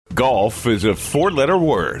Golf is a four-letter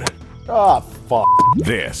word. Oh, fuck.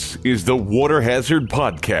 This is the Water Hazard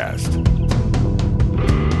Podcast.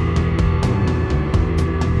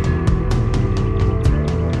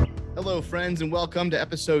 Hello, friends, and welcome to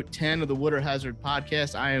episode 10 of the Water Hazard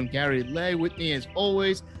Podcast. I am Gary Lay. With me, as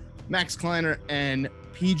always, Max Kleiner and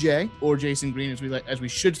PJ, or Jason Green, as we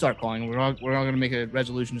should start calling him. We're all going to make a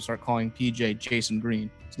resolution to start calling PJ Jason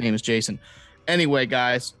Green. His name is Jason. Anyway,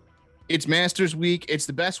 guys, it's Masters Week. It's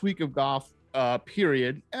the best week of golf,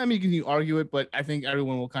 period. I mean, you can argue it, but I think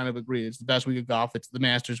everyone will kind of agree. It's the best week of golf. It's the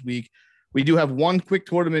Masters Week. We do have one quick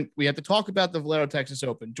tournament. We have to talk about the Valero Texas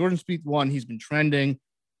Open. Jordan Spieth won. He's been trending.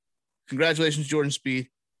 Congratulations, Jordan Spieth.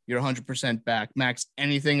 You're 100% back. Max,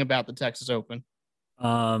 anything about the Texas Open?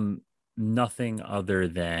 Nothing other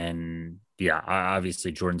than,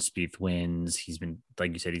 obviously Jordan Spieth wins. He's been,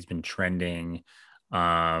 like you said, he's been trending.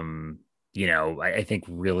 I think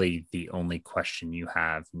really the only question you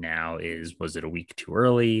have now is, was it a week too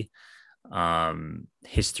early?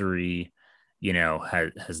 History,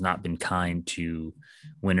 has not been kind to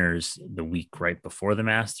winners the week right before the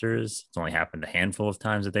Masters. It's only happened a handful of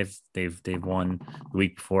times that they've won the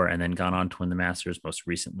week before and then gone on to win the Masters. Most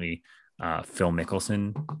recently, Phil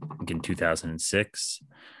Mickelson in 2006.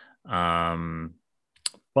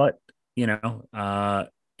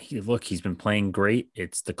 He's been playing great.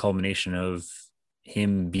 It's the culmination of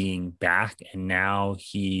him being back, and now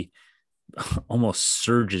he almost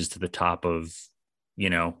surges to the top of,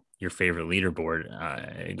 your favorite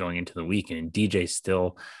leaderboard going into the week. And DJ's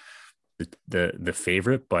still the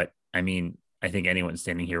favorite, but I mean, I think anyone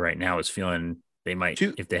standing here right now is feeling they might,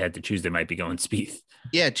 if they had to choose, they might be going Spieth.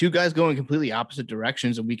 Yeah, two guys going completely opposite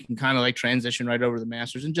directions, and we can kind of like transition right over the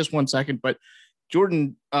Masters in just 1 second. But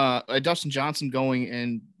Dustin Johnson going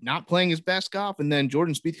and not playing his best golf, and then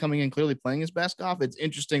Jordan Spieth coming in clearly playing his best golf. It's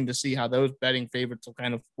interesting to see how those betting favorites will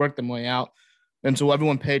kind of work their way out. And so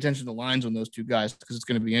everyone pay attention to the lines on those two guys because it's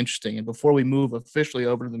going to be interesting. And before we move officially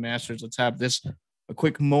over to the Masters, let's have a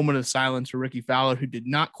quick moment of silence for Ricky Fowler, who did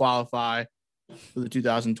not qualify for the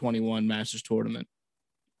 2021 Masters tournament.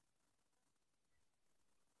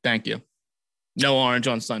 Thank you. No orange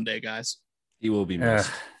on Sunday, guys. He will be missed.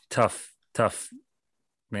 Tough,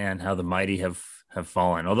 man, how the mighty have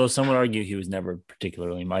fallen. Although some would argue he was never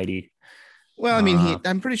particularly mighty. Well, I mean,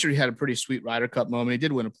 I'm pretty sure he had a pretty sweet Ryder Cup moment. He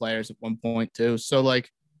did win a Players at one point too. So,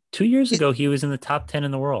 2 years ago, he was in the top 10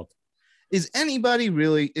 in the world. Is there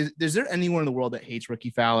anyone in the world that hates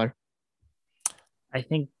Ricky Fowler? I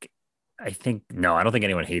think no. I don't think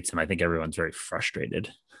anyone hates him. I think everyone's very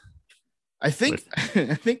frustrated. I think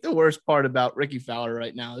the worst part about Ricky Fowler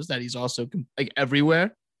right now is that he's also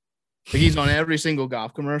everywhere. He's on every single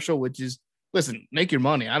golf commercial, which is, listen, make your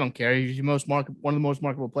money. I don't care. He's one of the most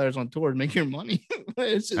marketable players on tour. Make your money.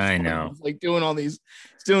 It's just I know. He's doing all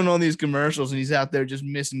these commercials, and he's out there just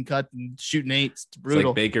missing cuts and shooting eights. It's brutal. It's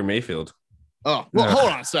like Baker Mayfield. Oh, well,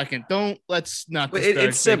 hold on a second. Let's not.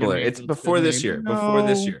 It's similar. It's before this year. Before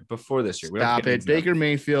this year. Stop it. Baker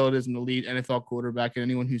Mayfield is an elite NFL quarterback, and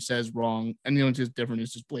anyone who says different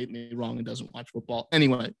is just blatantly wrong and doesn't watch football.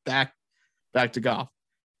 Anyway, back to golf.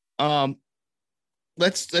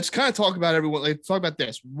 Let's kind of talk about everyone. Let's talk about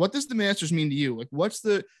this. What does the Masters mean to you?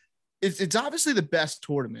 It's obviously the best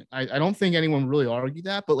tournament. I don't think anyone really argued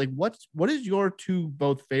that, but what is your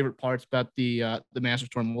both favorite parts about the Masters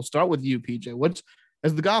tournament? We'll start with you, PJ.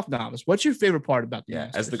 As the golf novice, what's your favorite part about the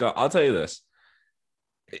Masters? I'll tell you this.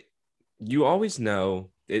 You always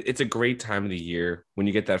know it's a great time of the year when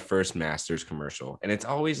you get that first Masters commercial. And it's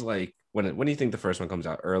always when do you think the first one comes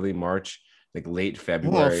out? Early March? Late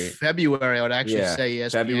February. February, I would actually say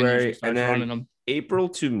yes. February, and then April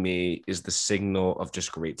to me is the signal of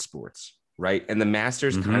just great sports, right? And the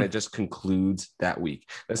Masters kind of just concludes that week.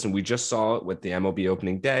 Listen, we just saw it with the MLB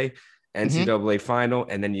opening day, NCAA final,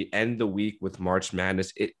 and then you end the week with March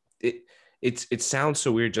Madness. It sounds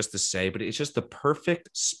so weird just to say, but it's just the perfect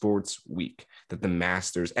sports week that the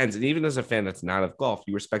Masters ends. And even as a fan that's not of golf,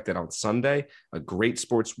 you respect that on Sunday, a great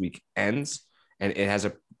sports week ends. And it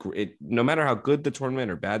has no matter how good the tournament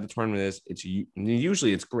or bad the tournament is,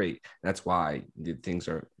 usually it's great. That's why the things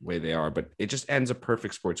are the way they are. But it just ends a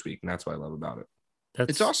perfect sports week, and that's what I love about it.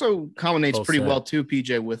 It's also culminates pretty well too,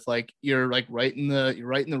 PJ. With you're right in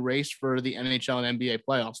the race for the NHL and NBA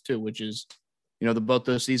playoffs too, which is both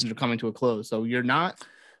those seasons are coming to a close. So you're not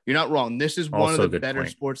wrong. This is one of the better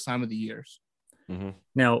sports time of the years. Mm-hmm.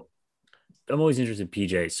 Now, I'm always interested,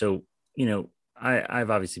 PJ. So I've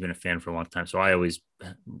obviously been a fan for a long time, so I always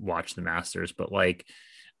watch the Masters. But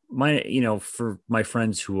for my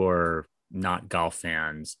friends who are not golf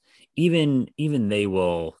fans, even they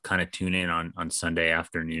will kind of tune in on Sunday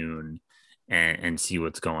afternoon and see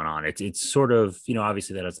what's going on. It's sort of,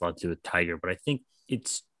 obviously that has a lot to do with Tiger, but I think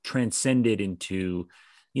it's transcended into,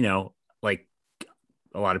 like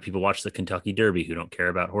a lot of people watch the Kentucky Derby who don't care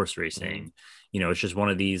about horse racing. It's just one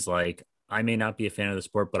of these, like, I may not be a fan of the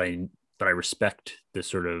sport, but I respect the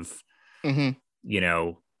sort of,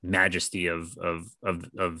 majesty of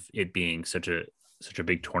it being such a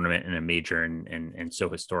big tournament and a major and so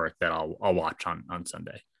historic that I'll watch on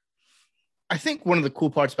Sunday. I think one of the cool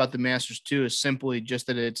parts about the Masters too is simply just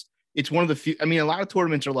that it's one of the few. I mean, a lot of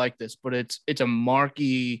tournaments are like this, but it's a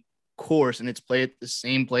marquee course and it's played at the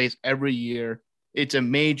same place every year. It's a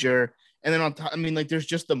major, and then on top, I mean, like, there's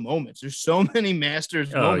just the moments. There's so many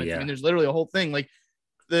Masters moments. Yeah. I mean, there's literally a whole thing. Like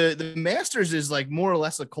the Masters is like more or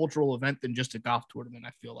less a cultural event than just a golf tournament.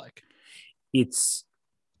 I feel like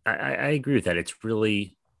I agree with that. It's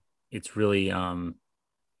really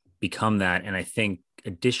become that, and I think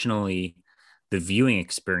additionally, the viewing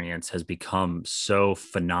experience has become so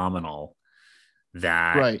phenomenal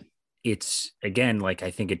that it's, again, like, I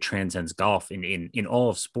think it transcends golf in all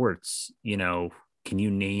of sports. Can you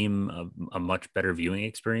name a much better viewing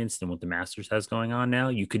experience than what the Masters has going on now?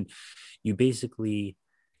 You basically,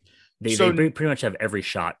 they pretty much have every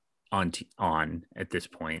shot on at this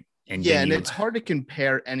point. And and it's hard to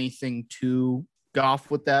compare anything to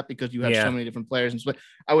golf with that because you have so many different players. And so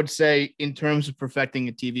I would say, in terms of perfecting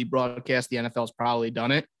a TV broadcast, the NFL's probably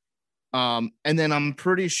done it. And then I'm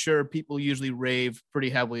pretty sure people usually rave pretty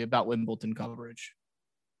heavily about Wimbledon coverage.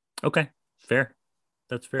 Okay, fair.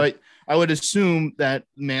 That's fair. But I would assume that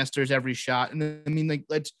Masters every shot. And then, I mean, like,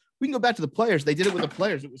 we can go back to the players. They did it with the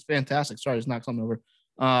players. It was fantastic. Sorry, I just knocked something over.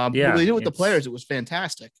 They did it with the players. It was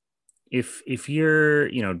fantastic. If you're,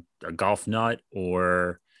 a golf nut,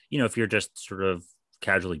 or, if you're just sort of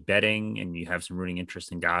casually betting and you have some rooting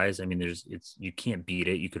interest in guys, I mean, you can't beat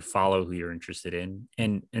it. You could follow who you're interested in.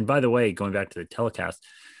 And by the way, going back to the telecast,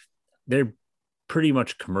 they're pretty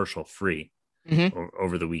much commercial free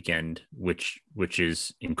over the weekend, which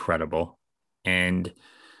is incredible. And,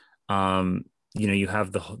 you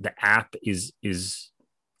have the app is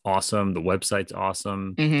awesome. The website's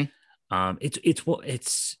awesome.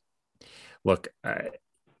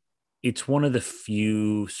 It's one of the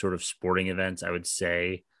few sort of sporting events, I would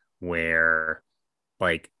say, where,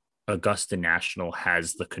 like, Augusta National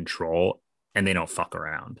has the control and they don't fuck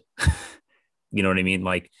around. You know what I mean?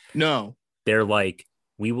 Like, no, they're like,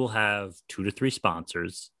 we will have 2 to 3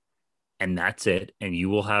 sponsors and that's it. And you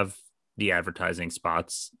will have the advertising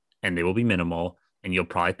spots and they will be minimal and you'll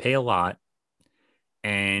probably pay a lot.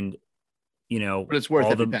 And, but it's worth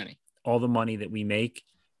every penny. All the money that we make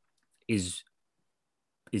is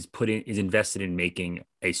invested in making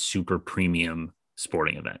a super premium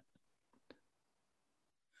sporting event.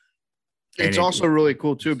 It's also really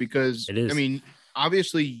cool too, because I mean,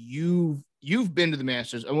 obviously you've been to the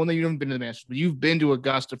Masters. Well, no, you haven't been to the Masters, but you've been to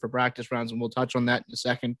Augusta for practice rounds, and we'll touch on that in a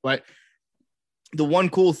second. But the one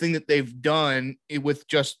cool thing that they've done with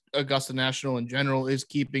just Augusta National in general is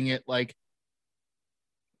keeping it like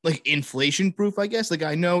inflation proof, I guess. Like,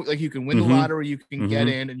 I know, like, you can win the lottery, you can get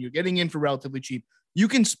in, and you're getting in for relatively cheap. You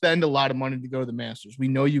can spend a lot of money to go to the Masters. We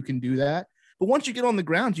know you can do that. But once you get on the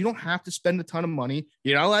grounds, you don't have to spend a ton of money.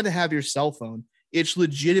 You're not allowed to have your cell phone. It's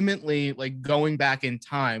legitimately like going back in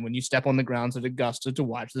time when you step on the grounds at Augusta to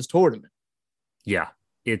watch this tournament. Yeah,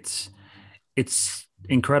 it's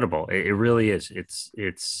incredible. It really is.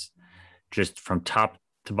 It's just from top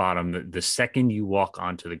to bottom. The second you walk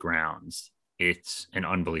onto the grounds, it's an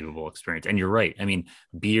unbelievable experience. And you're right. I mean,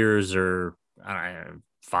 beers are $5.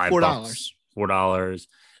 $4.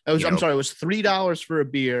 I'm sorry, it was $3 for a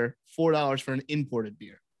beer, $4 for an imported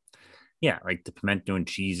beer. Yeah, like the pimento and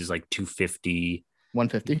cheese is like $2.50,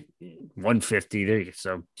 $150. There you go.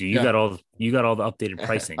 So you got all the updated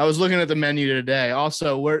pricing. I was looking at the menu today.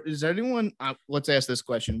 Also, where is anyone? Let's ask this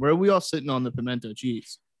question: where are we all sitting on the pimento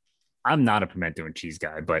cheese? I'm not a pimento and cheese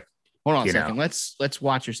guy, but hold on a second. Let's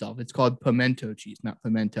watch yourself. It's called pimento cheese, not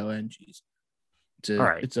pimento and cheese.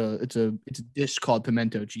 It's a dish called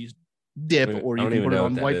pimento cheese dip, or you can put it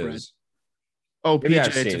on white bread. Oh,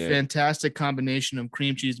 PJ, it's a fantastic combination of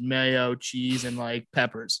cream cheese, mayo, cheese, and like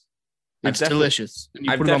peppers. It's delicious. And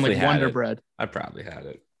you put it on like Wonder Bread. I probably had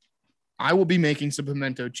it. I will be making some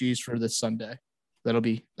pimento cheese for this Sunday. That'll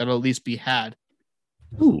at least be had.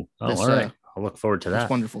 Ooh, all right. I'll look forward to that.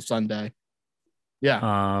 Wonderful Sunday.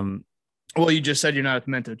 Yeah. Well, you just said you're not a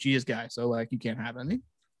pimento cheese guy, so like you can't have any.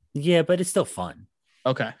 Yeah, but it's still fun.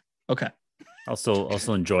 Okay. I'll still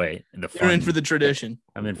enjoy the fun. You're in for the tradition.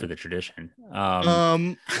 I'm in for the tradition.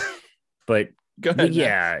 But go ahead.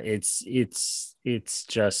 Yeah, it's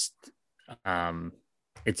just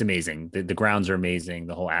it's amazing. The grounds are amazing.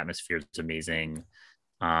 The whole atmosphere is amazing.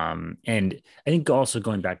 And I think also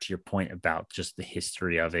going back to your point about just the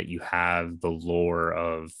history of it, you have the lore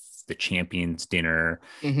of the champions dinner,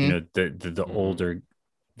 you know, the older,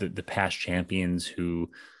 the past champions who,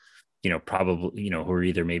 you know, probably, you know, who are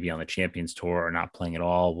either maybe on the champions tour or not playing at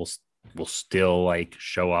all will still like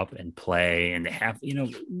show up and play, and they have, you know,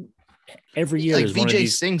 every year like is one of VJ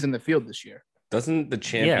these. Singh's in the field this year. Doesn't the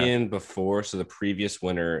champion before, so the previous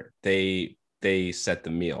winner, they set the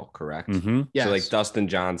meal, correct? Yes. So like Dustin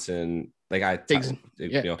Johnson, like pigs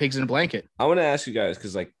in a blanket. I want to ask you guys,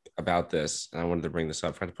 because like about this, and I wanted to bring this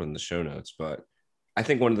up, I tried to put it in the show notes, but I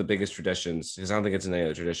think one of the biggest traditions, because I don't think it's any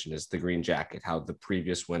other tradition, is the green jacket, how the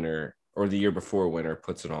previous winner or the year before winner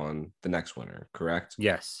puts it on the next winner, correct?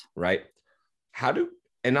 Yes. Right. How do,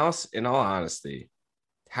 in all honesty,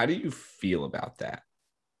 how do you feel about that?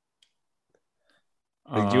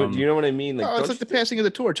 Like, do you know what I mean? Like, it's like the passing of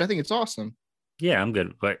the torch. I think it's awesome. Yeah, I'm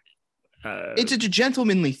good, but it's a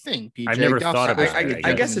gentlemanly thing, PJ. I've never thought about it.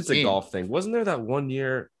 I guess it's a golf thing. Wasn't there that one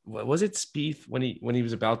year? Was it Spieth when he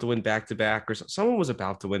was about to win back to back, or someone was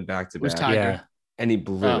about to win back to back? Tiger. And he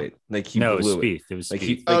blew it. Like he blew it. Was Spieth. It was like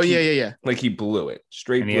Spieth. yeah. Like he blew it,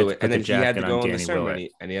 straight blew it, and then he had to go on the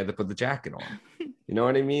ceremony, and he had to put the jacket on. You know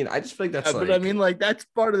what I mean? I just feel like that's. But I mean, like that's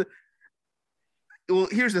part of. Well,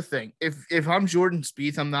 here's the thing: if I'm Jordan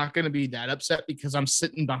Spieth, I'm not going to be that upset because I'm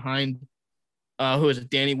sitting behind, who is it,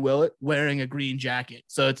 Danny Willett, wearing a green jacket.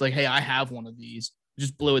 So it's like, hey, I have one of these.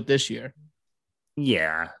 Just blew it this year.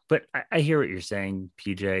 Yeah, but I hear what you're saying,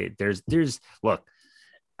 PJ. There's look,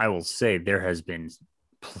 I will say there has been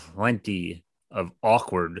plenty of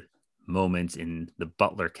awkward moments in the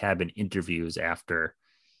Butler cabin interviews after,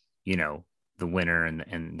 you know, the winner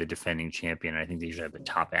and the defending champion. I think they usually have the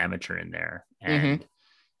top amateur in there. And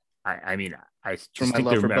I mean, I just from my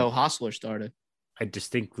love for Beau Hossler started. I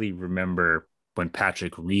distinctly remember when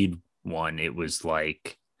Patrick Reed won, it was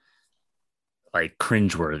like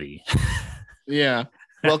cringeworthy. Yeah.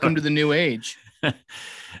 Welcome to the new age.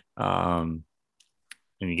 And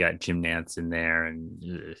you got Jim Nantz in there,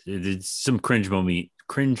 and there's some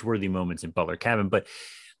cringeworthy moments in Butler cabin. But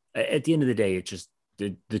at the end of the day, it's just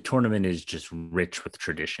the tournament is just rich with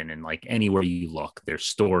tradition, and like anywhere you look, there's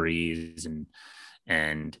stories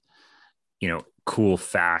and you know, cool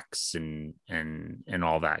facts and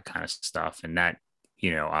all that kind of stuff, and that,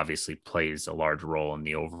 you know, obviously plays a large role in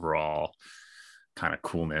the overall kind of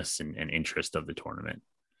coolness and interest of the tournament.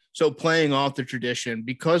 So playing off the tradition,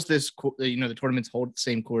 because this, you know, the tournaments hold the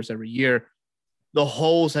same course every year, the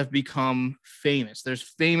holes have become famous. There's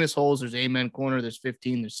famous holes. There's Amen Corner. There's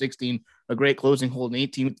 15. There's 16. A great closing hole in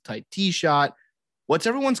 18 with the tight tee shot. What's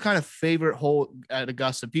everyone's kind of favorite hole at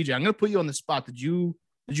Augusta? PJ, I'm going to put you on the spot. Did you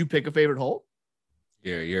pick a favorite hole?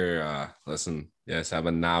 Listen, yes, I'm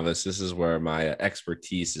a novice. This is where my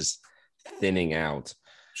expertise is thinning out.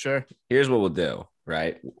 Sure. Here's what we'll do,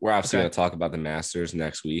 right? We're obviously going to talk about the Masters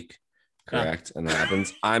next week, correct? And that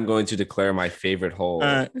happens. I'm going to declare my favorite hole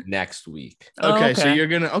next week. Okay, so you're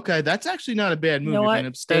going to, that's actually not a bad move. You know, you're going to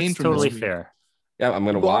abstain that's from totally this fair. Yeah, I'm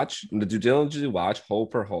going to watch. I'm going to do diligently watch hole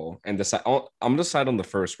per hole and decide. I'm going to decide on the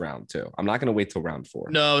first round too. I'm not going to wait till round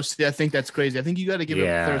 4. No, see, I think that's crazy. I think you got to give it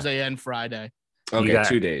Thursday and Friday. Okay,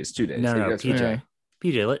 2 days. No,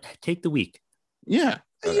 PJ, take the week. Yeah.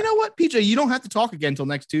 Okay. You know what, PJ? You don't have to talk again until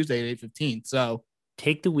next Tuesday at 8:15. So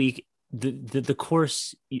take the week. The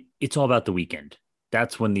course. It's all about the weekend.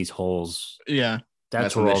 That's when these holes. Yeah.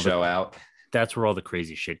 That's where all the show out. That's where all the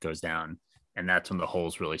crazy shit goes down, and that's when the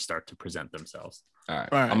holes really start to present themselves. All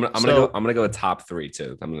right. I'm gonna go with top 3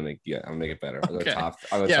 too. I'm gonna make it better. I'll go top.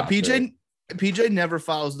 I'll go top PJ never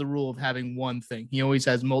follows the rule of having one thing. He always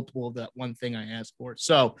has multiple of that one thing I asked for.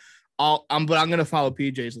 So I'm going to follow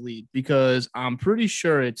PJ's lead because I'm pretty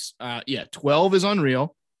sure it's 12 is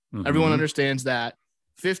unreal. Mm-hmm. Everyone understands that.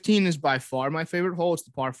 15 is by far my favorite hole. It's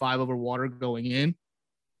the par 5 over water going in.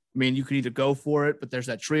 I mean, you could either go for it, but there's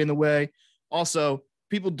that tree in the way. Also,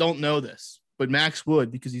 people don't know this, but Max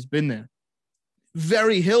Wood, because he's been there,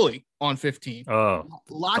 very hilly on 15. Oh,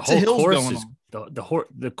 lots of hills going on.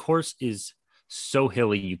 The course is so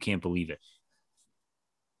hilly you can't believe it.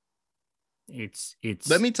 It's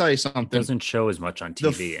let me tell you something. It doesn't show as much on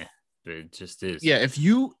TV. But it just is. Yeah, if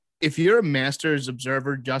you're a Masters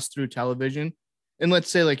observer just through television, and let's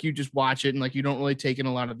say like you just watch it and like you don't really take in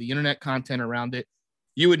a lot of the internet content around it,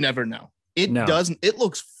 you would never know. It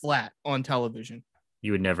looks flat on television.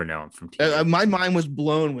 You would never know from TV. My mind was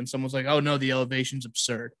blown when someone was like, oh no, the elevation's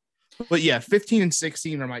absurd. But yeah, 15 and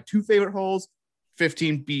 16 are my 2 favorite holes.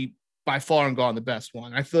 15 be by far and gone the best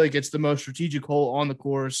one. I feel like it's the most strategic hole on the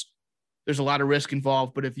course. there's a lot of risk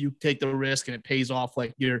involved, but if you take the risk and it pays off,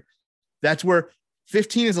 like that's where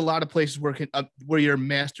 15 is a lot of places where your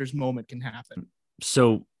master's moment can happen.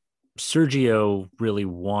 So Sergio really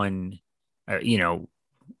won,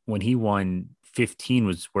 when he won 15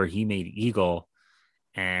 was where he made eagle.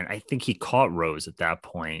 And I think he caught Rose at that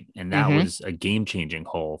point, and that was a game-changing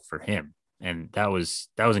hole for him. And that was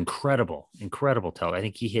incredible tell. I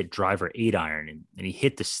think he hit driver 8-iron and he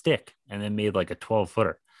hit the stick and then made like a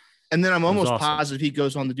 12-footer. And then I'm almost positive he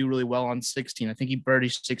goes on to do really well on 16. I think he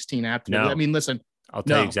birdied 16 after. No. I mean, listen, I'll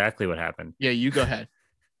tell you exactly what happened. Yeah, you go ahead.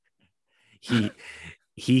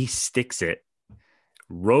 He sticks it.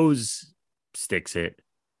 Rose sticks it.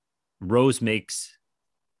 Rose makes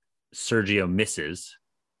Sergio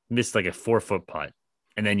missed like a 4-foot putt.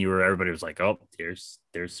 And then everybody was like, oh, there's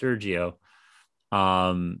Sergio.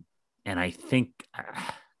 And I think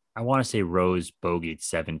I want to say Rose bogeyed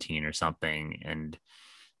 17 or something. And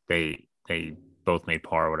they both made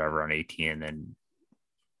par or whatever on 18. And then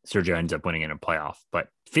Sergio ends up winning in a playoff. But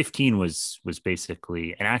 15 was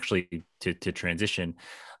basically, and actually to transition,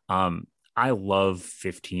 I love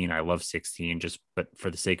 15. I love 16, but for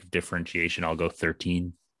the sake of differentiation, I'll go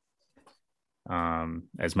 13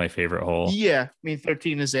 as my favorite hole. Yeah, I mean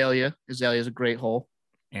 13 Azalea. Azalea is a great hole.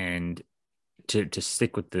 And to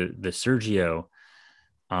stick with the Sergio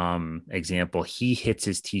example, he hits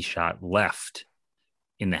his tee shot left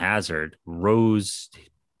in the hazard. Rose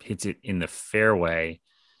hits it in the fairway,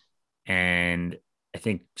 and I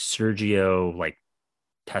think Sergio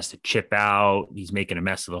has to chip out. He's making a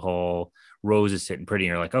mess of the hole. Rose is sitting pretty,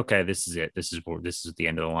 and you're like, okay, this is it. This is the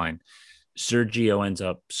end of the line. Sergio ends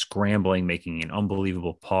up scrambling, making an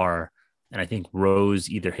unbelievable par. And I think Rose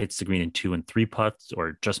either hits the green in 2 and 3 putts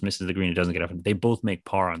or just misses the green and doesn't get up. They both make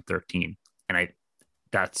par on 13. And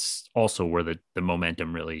that's also where the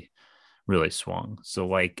momentum really, really swung. So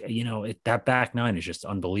that back nine is just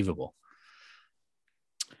unbelievable.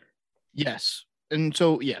 Yes. And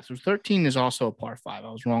so, so 13 is also a par 5. I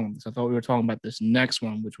was wrong on this. I thought we were talking about this next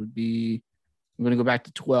one, which would be, I'm going to go back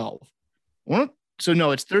to 12. So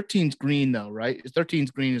no, it's 13's green though, right?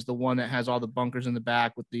 13's green is the one that has all the bunkers in the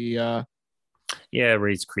back with the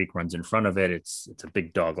Rays Creek runs in front of it. It's a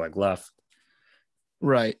big dog leg left.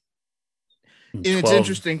 Right. And it's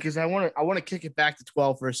interesting because I want to kick it back to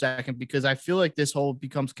 12 for a second, because I feel like this hole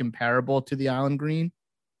becomes comparable to the Island Green.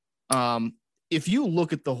 If you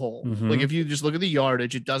look at the hole, like if you just look at the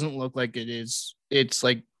yardage, it doesn't look like it is. It's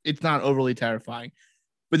not overly terrifying.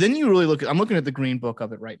 But then you really I'm looking at the green book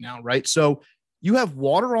of it right now, right? So you have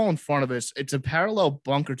water all in front of us. It's a parallel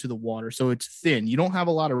bunker to the water, so it's thin. You don't have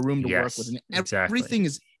a lot of room to work with. And everything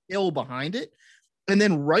is hill behind it. And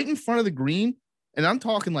then right in front of the green, and I'm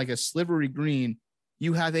talking like a slivery green,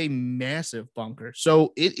 you have a massive bunker.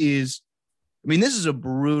 So it is, this is a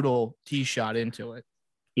brutal tee shot into it.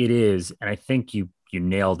 It is. And I think you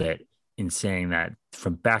nailed it in saying that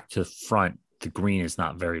from back to front, the green is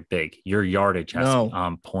not very big. Your yardage has to be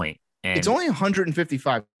on point. And it's only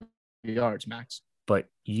 155 yards, Max. But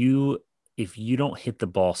if you don't hit the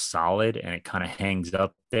ball solid and it kind of hangs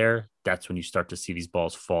up there, that's when you start to see these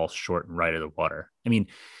balls fall short and right of the water.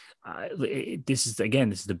 This is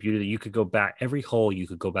the beauty that you could go back every hole. You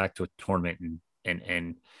could go back to a tournament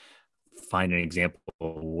and find an example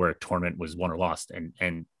where a tournament was won or lost.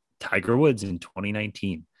 And Tiger Woods in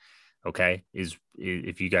 2019, is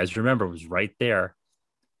if you guys remember, was right there.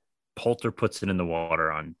 Poulter puts it in the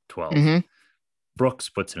water on 12. Brooks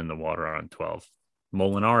puts it in the water on 12.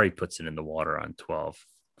 Molinari puts it in the water on 12.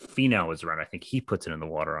 Finau was around. I think he puts it in the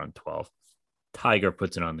water on 12. Tiger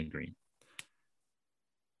puts it on the green.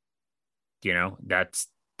 That's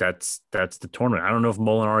the tournament. I don't know if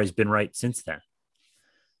Molinari's been right since then.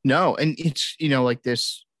 No, and it's like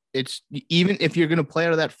this. It's even if you're going to play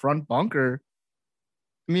out of that front bunker.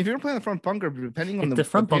 If you're going to play in the front bunker, depending on the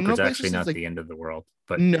front bunker is actually not the end of the world.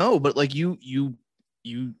 But no, but you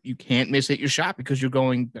can't miss hit your shot because you're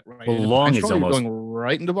going right. Well, long is almost going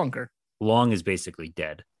right into bunker. Long is basically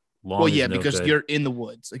dead. Long because good. You're in the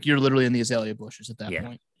woods, you're literally in the azalea bushes at that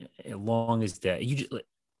point. Long is dead.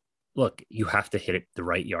 You have to hit it the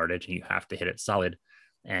right yardage and you have to hit it solid.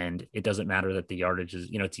 And it doesn't matter that the yardage is,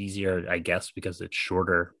 it's easier, I guess, because it's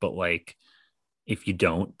shorter. But if you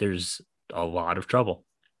don't, there's a lot of trouble.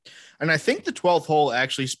 And I think the 12th hole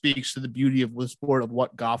actually speaks to the beauty of the sport of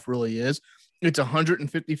what golf really is. It's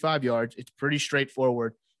 155 yards. It's pretty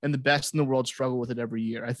straightforward, and the best in the world struggle with it every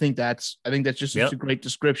year. I think that's just a great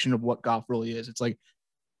description of what golf really is.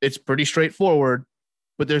 It's pretty straightforward,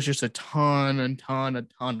 but there's just a ton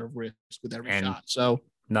of risk with every shot. So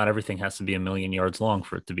not everything has to be 1,000,000 yards long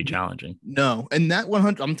for it to be challenging. No, and that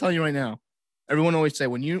 100, I'm telling you right now, everyone always say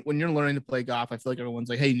when you're learning to play golf, I feel like everyone's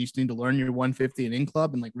like, hey, you just need to learn your 150 and in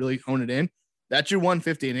club and like really hone it in. That's your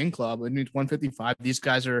 150 and in club. And it's 155. These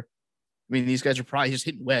guys are probably just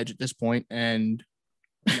hitting wedge at this point, and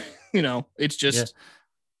it's just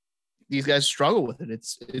these guys struggle with it.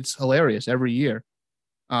 It's hilarious every year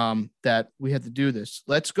that we have to do this.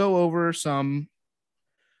 Let's go over some.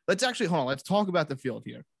 Let's actually hold on. Let's talk about the field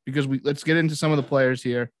here because let's get into some of the players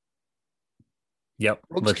here. Yep.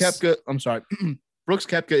 Brooks Koepka. I'm sorry. Brooks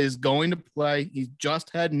Koepka is going to play. He's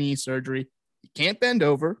just had knee surgery. He can't bend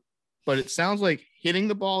over, but it sounds like hitting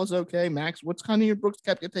the ball is okay. Max, what's kind of your Brooks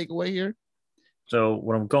Koepka takeaway here? So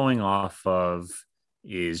what I'm going off of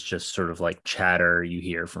is just sort of like chatter you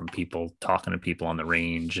hear from people talking to people on the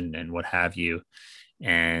range and what have you.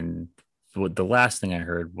 And the last thing I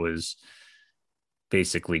heard was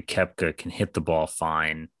basically Koepka can hit the ball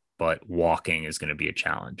fine, but walking is going to be a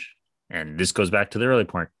challenge. And this goes back to the early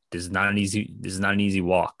point. This is not an easy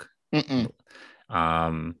walk. A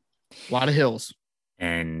lot of hills.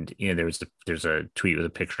 And there's a tweet with a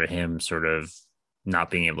picture of him sort of not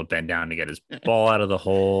being able to bend down to get his ball out of the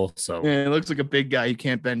hole. So yeah, it looks like a big guy you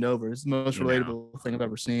can't bend over. It's the most relatable thing I've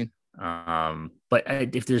ever seen. But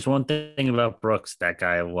if there's one thing about Brooks, that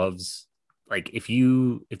guy loves, like, if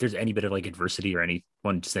there's any bit of like adversity or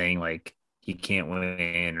anyone saying like he can't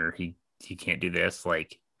win or he can't do this,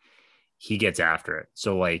 like he gets after it.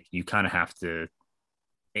 So like you kind of have to,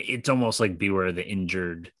 it's almost like beware the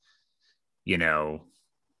injured,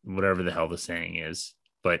 whatever the hell the saying is,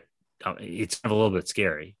 but it's a little bit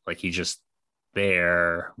scary. Like he's just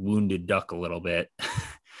there, wounded duck a little bit.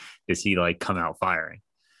 Does he like come out firing?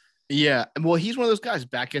 Yeah. Well, he's one of those guys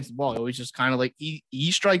back against the ball. Always just kind of like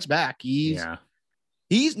he strikes back. He's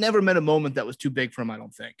never met a moment that was too big for him, I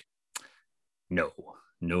don't think. No.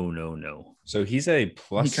 So he's a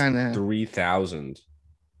plus 3,000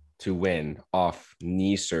 to win off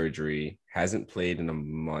knee surgery. Hasn't played in a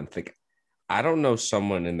month. Like, I don't know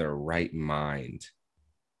someone in their right mind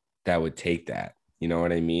that would take that. You know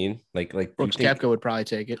what I mean? Like Brooks Koepka would probably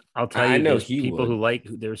take it. I'll tell you,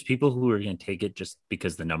 there's people who are going to take it just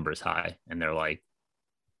because the number's high, and they're like,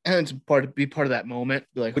 and it's part of that moment.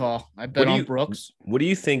 Be like, I bet on Brooks. What do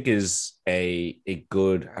you think is a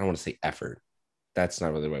good? I don't want to say effort. That's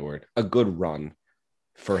not really the right word. A good run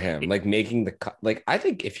for him, like making the cut. Like, I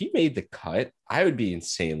think if he made the cut, I would be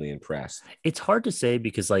insanely impressed. It's hard to say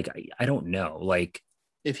because, like, I don't know. Like,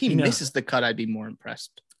 if he misses the cut, I'd be more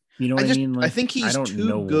impressed. You know what I mean? Like, I think he's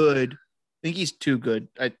too good. I think he's too good.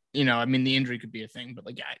 The injury could be a thing, but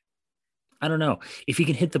like, I don't know. If he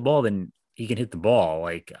can hit the ball, then he can hit the ball.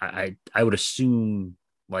 Like, I would assume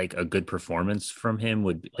like a good performance from him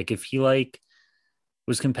would be, like, if he like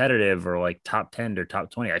was competitive or like top 10 or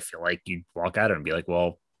top 20, I feel like you'd walk out and be like,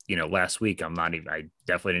 well, last week I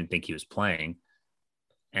definitely didn't think he was playing.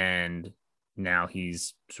 And now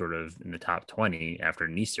he's sort of in the top 20 after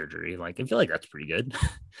knee surgery. Like, I feel like that's pretty good.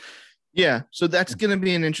 Yeah. So that's going to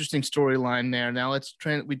be an interesting storyline there. Now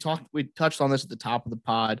we touched on this at the top of the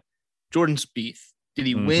pod. Jordan Spieth, did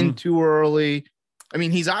he win too early? I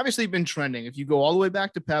mean, he's obviously been trending. If you go all the way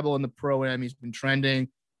back to Pebble and the Pro-Am, he's been trending.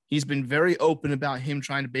 He's been very open about him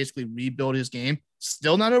trying to basically rebuild his game.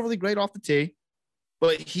 Still not overly great off the tee,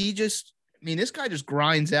 but this guy just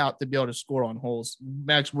grinds out to be able to score on holes.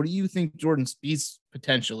 Max, what do you think Jordan Spieth's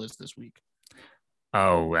potential is this week?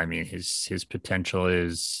 Oh, I mean, his potential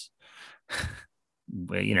is,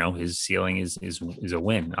 his ceiling is a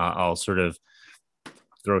win. I'll sort of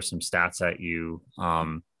throw some stats at you.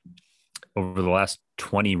 Over the last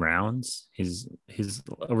 20 rounds,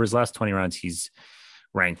 over his last 20 rounds, he's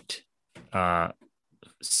ranked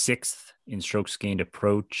 6th in strokes gained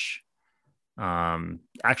approach.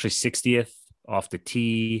 Actually 60th off the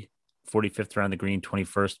tee, 45th around the green,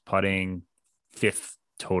 21st putting, 5th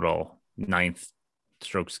total, 9th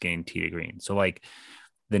strokes gained tee to green. So like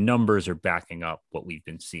the numbers are backing up what we've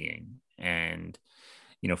been seeing. And,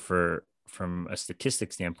 from a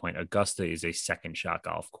statistic standpoint, Augusta is a second shot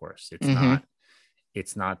golf course.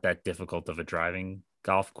 It's not that difficult of a driving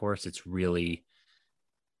golf course. It's really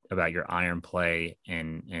about your iron play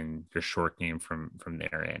and your short game from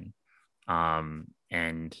there in.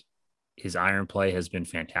 And his iron play has been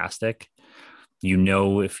fantastic.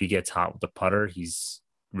 If he gets hot with the putter, he's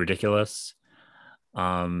ridiculous.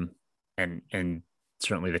 And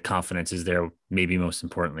certainly the confidence is there. Maybe most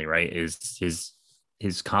importantly, right, is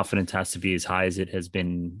his confidence has to be as high as it has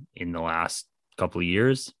been in the last couple of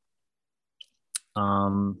years.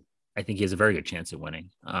 I think he has a very good chance at winning.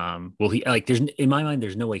 In my mind,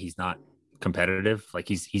 there's no way he's not competitive. Like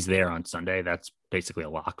he's there on Sunday. That's basically a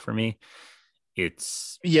lock for me.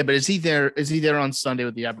 it's yeah, but is he there? Is he there on Sunday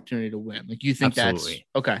with the opportunity to win? Like, you think absolutely.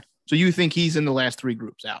 that's okay? So you think he's in the last 3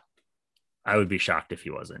 groups out? I would be shocked if he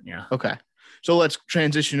wasn't. Yeah. Okay. So let's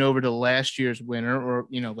transition over to last year's winner, or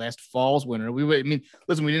last fall's winner.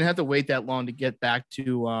 Listen, we didn't have to wait that long to get back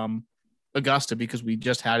to Augusta because we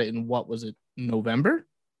just had it in, what was it, November?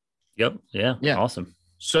 Yep. Yeah. Yeah. Awesome.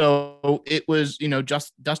 So it was,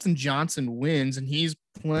 Dustin Johnson wins, and he's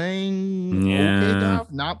playing okay, Dom,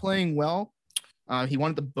 not playing well. He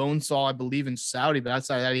won at the bone saw, I believe, in Saudi, but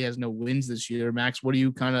outside of that, he has no wins this year. Max, what do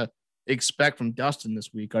you kind of expect from Dustin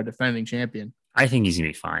this week, our defending champion? I think he's gonna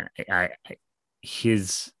be fine.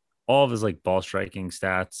 All of his like ball striking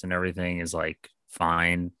stats and everything is like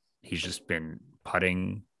fine. He's just been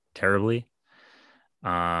putting terribly.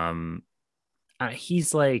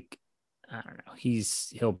 He's like, I don't know.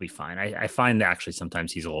 He'll be fine. I find that actually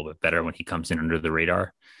sometimes he's a little bit better when he comes in under the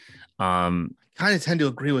radar. Kind of tend to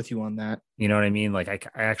agree with you on that. You know what I mean? Like I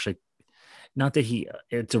actually, not that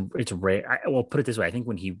it's a rare. Well, put it this way. I think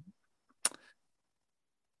when he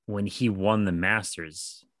won the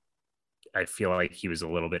Masters, I feel like he was a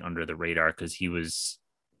little bit under the radar because he was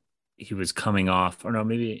coming off, or no,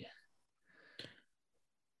 maybe.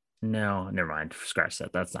 No, never mind. Scratch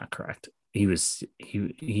that. That's not correct. He was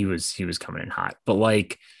coming in hot, but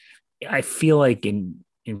like, I feel like in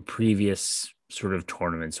previous sort of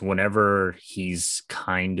tournaments, whenever he's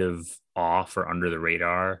kind of off or under the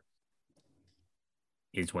radar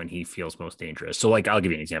is when he feels most dangerous. So like, I'll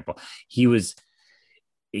give you an example. He was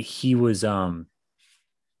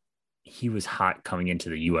hot coming into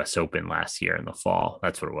the US Open last year in the fall.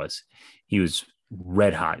 That's what it was. He was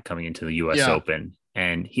red hot coming into the US Open.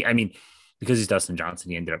 And because he's Dustin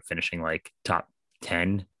Johnson, he ended up finishing like top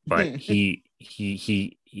 10, but he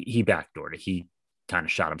backdoored it. He kind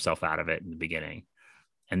of shot himself out of it in the beginning.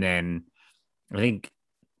 And then I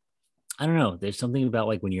don't know, there's something about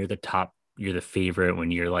like when you're the favorite, when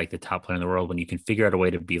you're like the top player in the world, when you can figure out a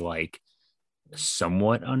way to be like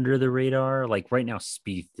somewhat under the radar. Like right now,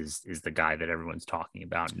 Spieth is the guy that everyone's talking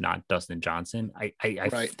about, not Dustin Johnson. I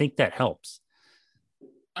think that helps.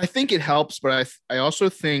 I think it helps, but I also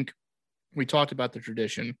think we talked about the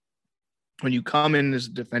tradition. When you come in as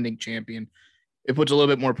a defending champion, it puts a little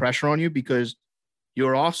bit more pressure on you because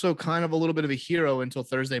you're also kind of a little bit of a hero until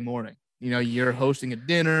Thursday morning. You're hosting a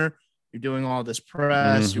dinner, you're doing all this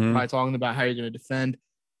press, you're probably talking about how you're going to defend.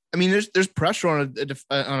 I mean, there's pressure on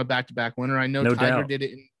a back-to-back winner. I know Tiger did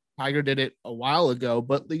it. Tiger did it a while ago,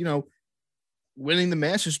 but winning the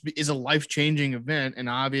Masters is a life-changing event, and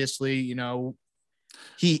obviously,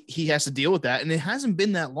 he has to deal with that, and it hasn't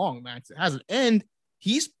been that long, Max. It hasn't, and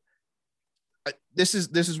this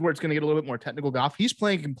is where it's going to get a little bit more technical golf. He's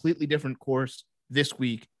playing a completely different course this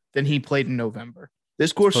week than he played in November.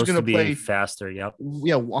 This course is going to play faster. Yep.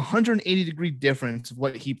 Yeah. 180-degree difference of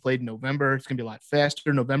what he played in November. It's going to be a lot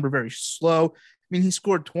faster. November, very slow. I mean, he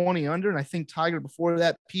scored 20 under, and I think Tiger before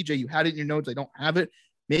that, PJ, you had it in your notes. I don't have it.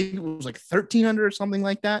 Maybe it was like 13 under or something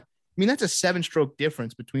like that. I mean, that's a 7-stroke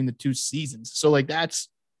difference between the 2 seasons. So like this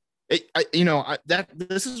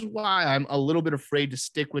is why I'm a little bit afraid to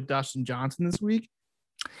stick with Dustin Johnson this week.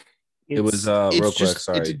 It was real quick.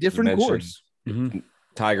 Sorry. It's a different course. Mm-hmm.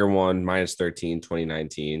 Tiger won -13,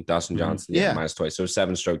 2019. Dustin Johnson, -20. So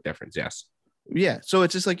 7-stroke difference. Yes. Yeah. So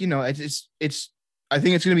it's just like, it's I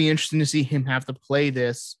think it's going to be interesting to see him have to play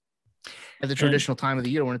this at the traditional time of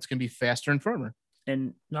the year when it's going to be faster and firmer.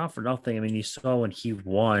 And not for nothing. I mean, you saw when he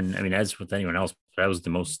won, I mean, as with anyone else, that was the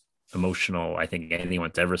most emotional I think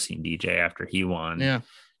anyone's ever seen DJ after he won. Yeah.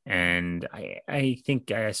 And I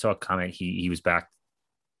think I saw a comment. He was back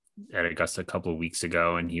at Augusta a couple of weeks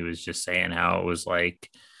ago, and he was just saying how it was like,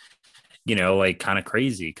 like kind of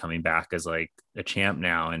crazy coming back as like a champ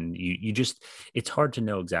now. And you just, it's hard to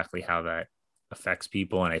know exactly how that affects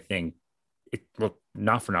people. And I think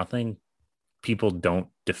not for nothing, people don't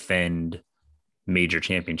defend major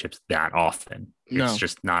championships that often. No. It's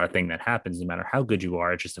just not a thing that happens no matter how good you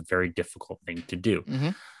are. It's just a very difficult thing to do. Mm-hmm.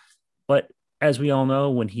 But as we all know,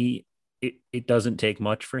 when it doesn't take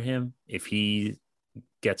much for him. If he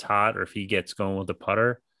gets hot or if he gets going with the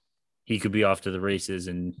putter, he could be off to the races,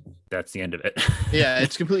 and that's the end of it. Yeah,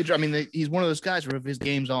 it's completely true. I mean, he's one of those guys where if his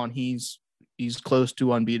game's on, he's close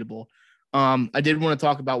to unbeatable. I did want to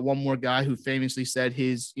talk about one more guy who famously said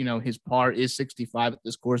his par is 65 at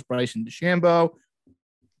this course, Bryson DeChambeau.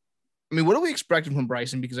 I mean, what are we expecting from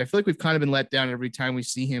Bryson? Because I feel like we've kind of been let down every time we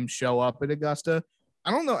see him show up at Augusta.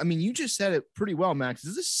 I don't know. I mean, you just said it pretty well, Max.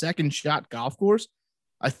 This is a second shot golf course.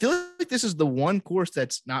 I feel like this is the one course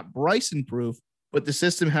that's not Bryson proof, but the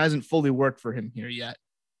system hasn't fully worked for him here yet.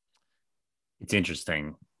 It's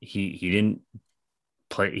interesting. He didn't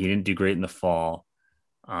He didn't do great in the fall.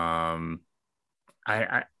 I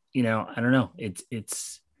don't know.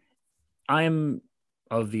 I'm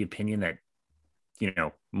of the opinion that,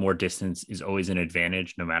 more distance is always an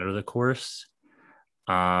advantage no matter the course.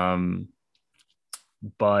 But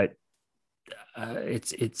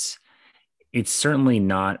it's certainly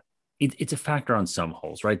not, it's a factor on some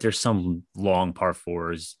holes, right? There's some long par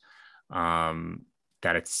fours that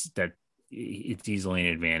it's easily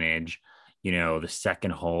an advantage. The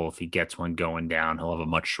second hole, if he gets one going down, he'll have a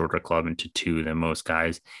much shorter club into 2 than most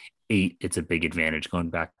guys. 8, it's a big advantage going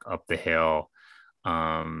back up the hill.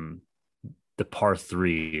 The par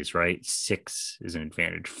 3s, right? 6 is an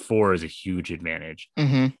advantage. 4 is a huge advantage.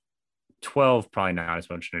 12, probably not as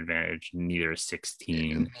much an advantage. Neither is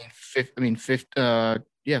 16.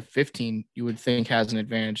 15, you would think has an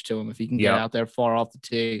advantage to him if he can get out there far off the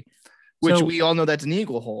tee, which we all know that's an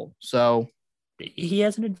eagle hole. So he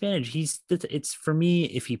has an advantage. It's for me,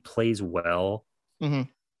 if he plays well,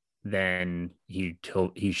 then he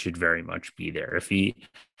should very much be there. If he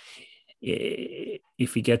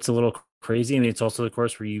gets a little crazy, it's also the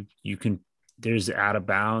course where you can, there's out of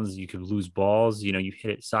bounds, you could lose balls. You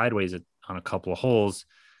hit it sideways on a couple of holes.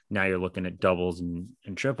 Now you're looking at doubles and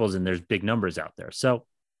triples, and there's big numbers out there. So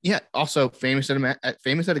yeah, also famous at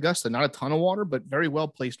Augusta, not a ton of water, but very well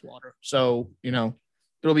placed water. So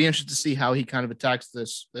it'll be interesting to see how he kind of attacks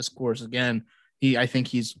this course again. I think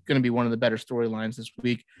he's going to be one of the better storylines this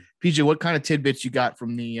week. PJ, what kind of tidbits you got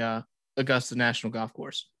from the Augusta National Golf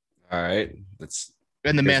Course? All right,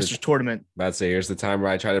 and the Masters tournament. About to say, here's the time where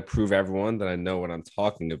I try to prove everyone that I know what I'm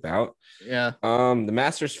talking about. Yeah. The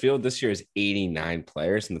Masters field this year is 89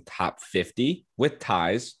 players, in the top 50 with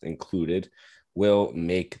ties included will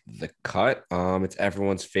make the cut. It's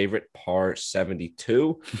everyone's favorite par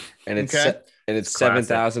 72, and it's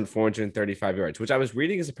 7,435 yards, which I was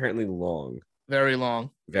reading is apparently long. Very long.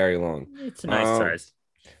 Very long. It's a nice size.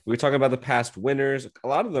 We were talking about the past winners. A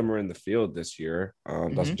lot of them are in the field this year.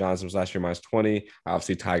 Dustin Johnson was last year -20.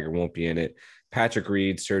 Obviously, Tiger won't be in it. Patrick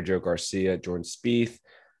Reed, Sergio Garcia, Jordan Spieth,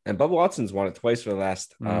 and Bubba Watson's won it twice for the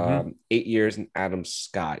last 8 years. And Adam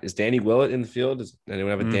Scott. Is Danny Willett in the field? Does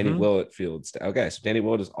anyone have a Danny Willett field? Okay, so Danny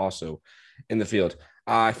Willett is also in the field.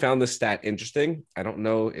 I found this stat interesting. I don't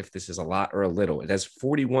know if this is a lot or a little. It has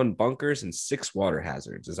 41 bunkers and 6 water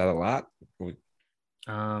hazards. Is that a lot?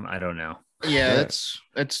 I don't know. Yeah,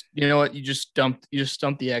 that's you know what, you just stumped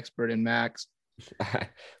the expert in Max.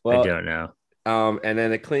 Well, I don't know. And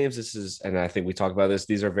then it claims this is, and I think we talk about this,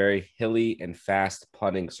 these are very hilly and fast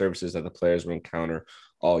putting surfaces that the players will encounter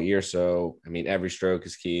all year. So, every stroke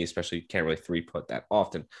is key, especially you can't really 3-putt that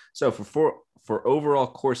often. So for overall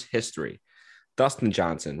course history, Dustin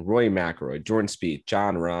Johnson, Rory McIlroy, Jordan Spieth,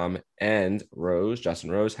 Jon Rahm, and Justin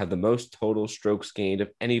Rose have the most total strokes gained of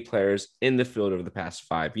any players in the field over the past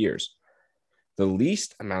 5 years. The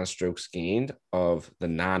least amount of strokes gained of the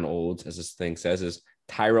non-olds, as this thing says, is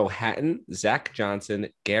Tyrrell Hatton, Zach Johnson,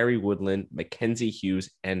 Gary Woodland, Mackenzie Hughes,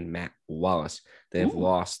 and Matt Wallace. They have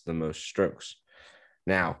lost the most strokes.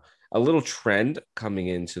 Now, a little trend coming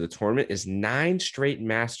into the tournament is 9 straight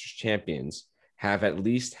Masters champions have at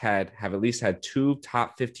least had 2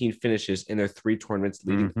 top 15 finishes in their 3 tournaments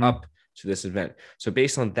leading up to this event. So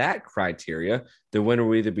based on that criteria, the winner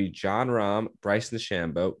will either be Jon Rahm, Bryson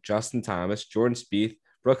DeChambeau, Justin Thomas, Jordan Spieth,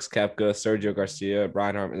 Brooks Koepka, Sergio Garcia,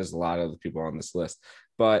 Brian Harman. There's a lot of other people on this list,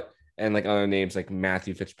 and like other names like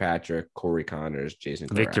Matthew Fitzpatrick, Corey Connors, Jason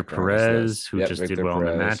Victor Perez, who just did well in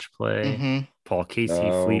the match play, Paul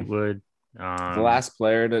Casey, Fleetwood. The last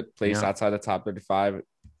player to place outside the top 35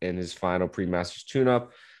 in his final pre-Masters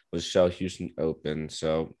tune-up was Shell Houston Open.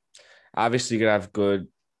 So obviously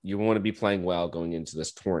you want to be playing well going into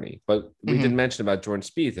this tourney. But we did mention about Jordan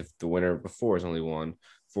Spieth, if the winner before has only won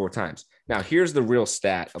 4 times. Now, here's the real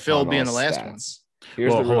stat. Phil being the last one.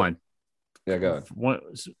 Hold on. Yeah, go ahead.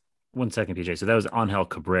 One second, PJ. So that was Angel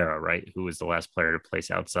Cabrera, right? Who was the last player to place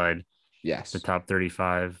outside the top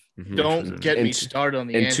 35. Don't get me started on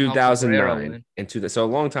the in 2009. So a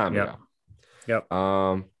long time ago. Yep.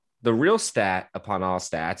 The real stat upon all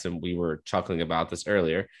stats, and we were chuckling about this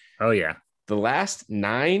earlier. Oh, yeah. The last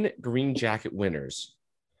 9 green jacket winners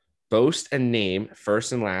boast a name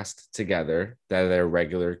first and last together that they're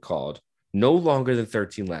regularly called, no longer than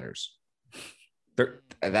 13 letters.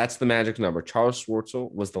 That's the magic number. Charles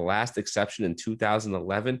Schwartzel was the last exception in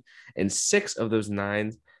 2011, and 6 of those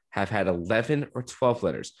 9 have had 11 or 12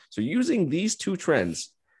 letters. So using these 2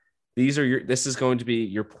 trends, this is going to be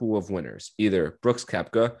your pool of winners. Either Brooks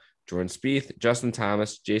Koepka, Jordan Spieth, Justin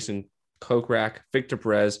Thomas, Jason Kokrak, Victor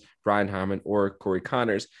Perez, Brian Harman, or Corey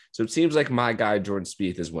Connors. So it seems like my guy Jordan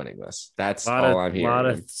Spieth is winning this. That's all I'm hearing. A lot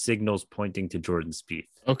of signals pointing to Jordan Spieth.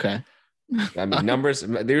 Okay. I mean, numbers.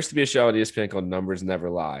 There used to be a show on ESPN called Numbers Never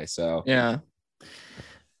Lie. So yeah,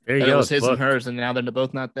 there you go. It was his and hers, and now they're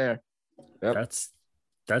both not there. Yep.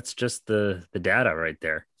 That's just the data right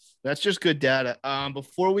there. That's just good data.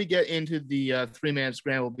 Before we get into the three-man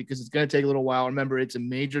scramble, because it's going to take a little while. Remember, it's a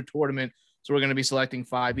major tournament, so we're going to be selecting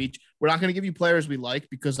 5 each. We're not going to give you players we like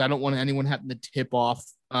because I don't want anyone having to tip off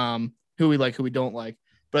who we like, who we don't like.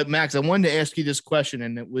 But Max, I wanted to ask you this question,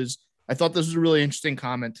 and I thought this was a really interesting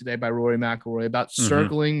comment today by Rory McIlroy about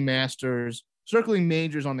circling majors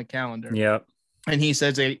on the calendar. Yeah, and he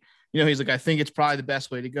says he's like, I think it's probably the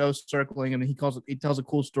best way to go, circling. And he tells a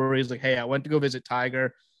cool story. He's like, hey, I went to go visit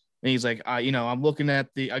Tiger. And he's like, I'm looking at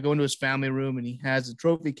I go into his family room and he has a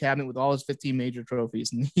trophy cabinet with all his 15 major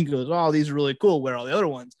trophies. And he goes, oh, these are really cool. Where are all the other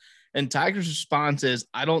ones? And Tiger's response is,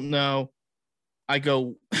 I don't know. I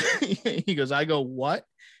go, he goes, I go, what?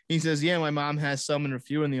 He says, yeah, my mom has some and a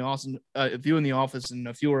few in the office and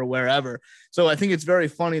a few are wherever. So I think it's very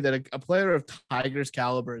funny that a player of Tiger's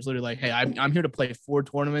caliber is literally like, hey, I'm here to play 4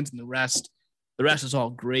 tournaments and the rest is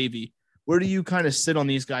all gravy. Where do you kind of sit on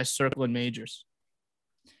these guys circling majors?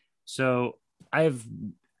 So I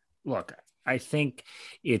think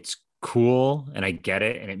it's cool and I get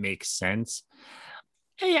it and it makes sense.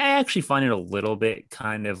 I actually find it a little bit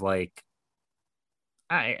kind of like,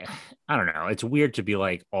 I don't know. It's weird to be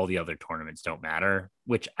like all the other tournaments don't matter,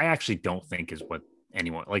 which I actually don't think is what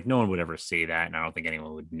anyone, like no one would ever say that. And I don't think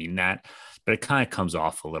anyone would mean that, but it kind of comes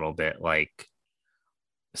off a little bit like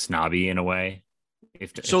snobby in a way.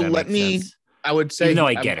 I would say, no,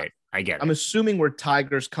 I get it. I'm assuming where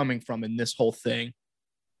Tiger's coming from in this whole thing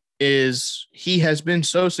is he has been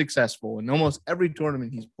so successful in almost every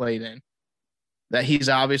tournament he's played in that he's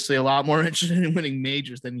obviously a lot more interested in winning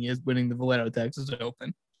majors than he is winning the Valero Texas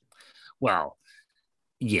Open. Well,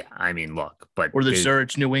 yeah, I mean, look, but or the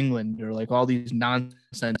Zurich New England or like all these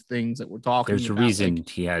nonsense things that we're talking there's about. There's a reason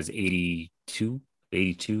he has 82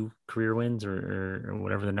 career wins or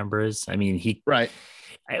whatever the number is. I mean,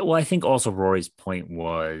 I think also Rory's point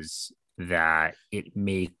was that it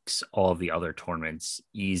makes all the other tournaments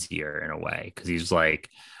easier in a way because he's like,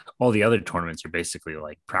 all the other tournaments are basically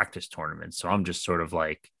like practice tournaments. So I'm just sort of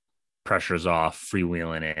like pressure's off,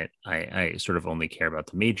 freewheeling it. I sort of only care about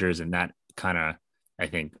the majors, and that kind of, I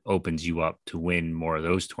think, opens you up to win more of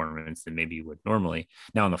those tournaments than maybe you would normally.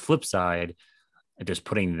 Now, on the flip side, just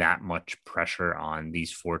putting that much pressure on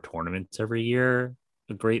these 4 tournaments every year,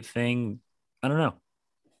 a great thing. I don't know.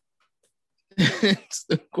 It's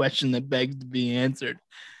the question that begs to be answered.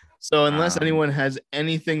 So unless anyone has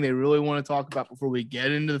anything they really want to talk about before we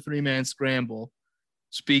get into the 3-man scramble,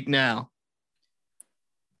 speak now.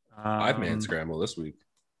 5-man scramble this week.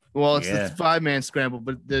 Well, it's the 5-man scramble,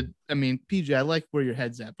 but PJ, I like where your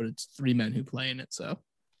head's at, but it's 3 men who play in it. So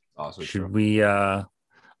also should we all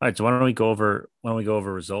right, so why don't we go over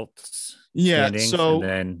results? Yeah, so and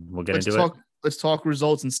then we'll get into it. Let's talk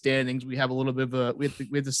results and standings. We have a little bit of we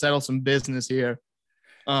have to settle some business here.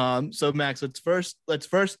 So Max, let's first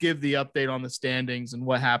give the update on the standings and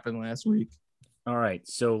what happened last week. All right.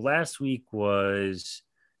 So last week was,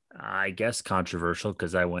 I guess, controversial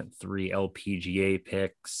because I went 3 LPGA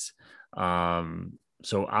picks.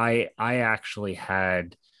 So I actually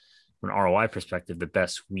had, from an ROI perspective, the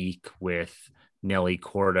best week with Nelly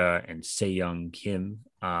Korda and Se-Young Kim,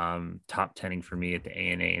 top 10ing for me at the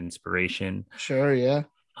ANA Inspiration. Sure, yeah.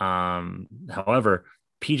 However,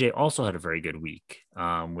 PJ also had a very good week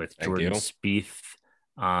with Jordan Spieth.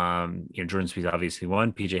 Jordan Spieth obviously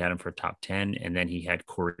won. PJ had him for a top 10, and then he had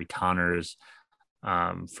Corey Connors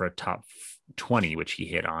for a top 20, which he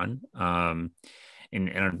hit on. And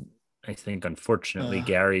I think, unfortunately,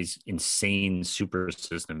 Gary's insane super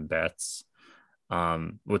system bets.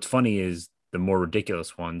 What's funny is the more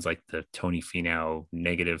ridiculous ones, like the Tony Finau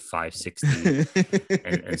negative 560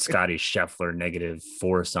 and Scotty Scheffler negative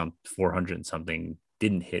 400 and something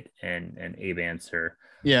didn't hit, and Abe Answer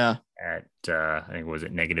at I think was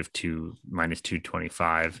it -2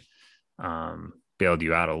 -225 bailed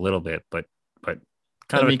you out a little bit, but kind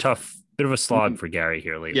of a tough bit of a slog for Gary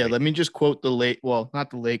here lately. Yeah, let me just quote not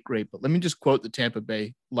the late great, but let me just quote the Tampa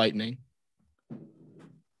Bay Lightning.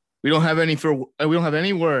 We don't have any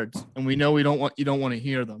words, and we know you don't want to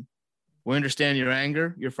hear them. We understand your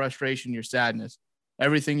anger, your frustration, your sadness,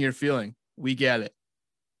 everything you're feeling. We get it.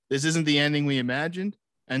 This isn't the ending we imagined,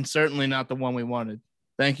 and certainly not the one we wanted.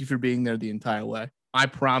 Thank you for being there the entire way. I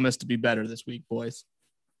promise to be better this week, boys.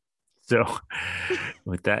 So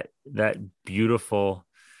with that beautiful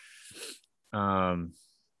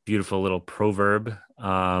beautiful little proverb.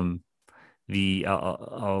 I'll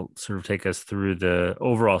sort of take us through the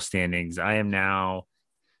overall standings. I am now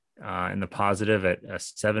in the positive at a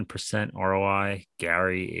 7% ROI.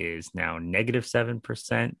 Gary is now negative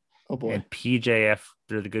 7%. Oh boy. And PJ,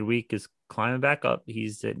 after the good week, is climbing back up.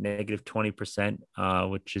 He's at negative 20%,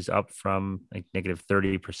 which is up from like negative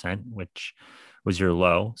 30%, which was your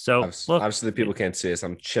low. So look, obviously people can't see us.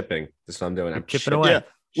 I'm chipping. That's what I'm doing. I'm chipping away. Yeah.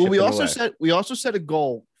 Well, we also set a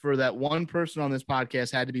goal for that one person on this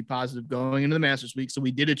podcast had to be positive going into the Masters week. So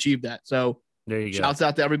we did achieve that. So there you go. Shouts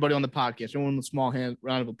out to everybody on the podcast. Everyone with a small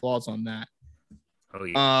round of applause on that. Oh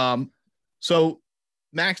yeah. So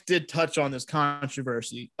Max did touch on this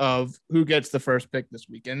controversy of who gets the first pick this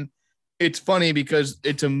weekend. It's funny because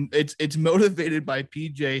it's motivated by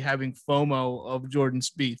PJ having FOMO of Jordan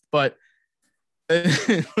Spieth, but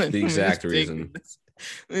the exact reason.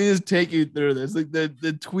 Let me just take you through this. Like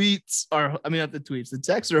the tweets are, I mean, not the tweets, the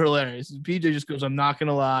texts are hilarious. PJ just goes, "I'm not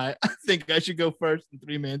gonna lie, I think I should go first in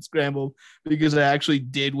 3-man scramble because I actually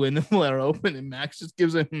did win the Valero Open." And Max just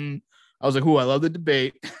gives a I was like, "I love the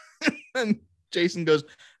debate." And Jason goes,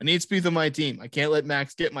 "I need Spieth on my team. I can't let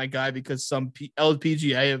Max get my guy because some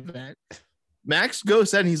LPGA event." Max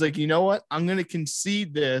goes ahead and he's like, "You know what? I'm gonna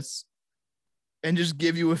concede this and just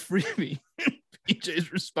give you a freebie."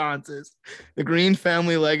 PJ's response is, "The Green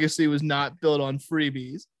family legacy was not built on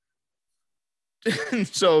freebies."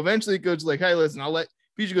 So eventually it goes like, "Hey, listen,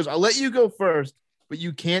 PJ goes, I'll let you go first, but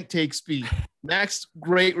you can't take Spieth." Max,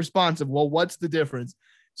 great response of, "Well, what's the difference?"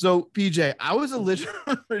 So PJ, I was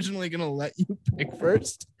originally going to let you pick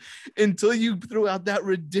first until you threw out that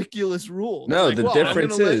ridiculous rule. No, like, the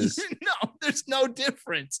difference is no, there's no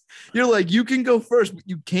difference. You're like, you can go first, but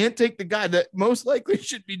you can't take the guy that most likely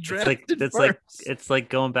should be drafted first. It's like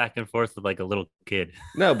going back and forth with like a little kid.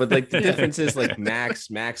 No, but like the difference is like Max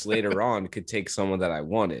later on could take someone that I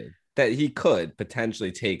wanted. That he could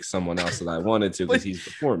potentially take someone else that I wanted to because he's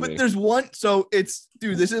before me. But there's one, so it's,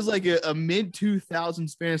 dude, this is like a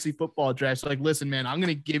mid-2000s fantasy football draft. So like, listen, man, I'm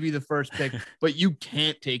going to give you the first pick, but you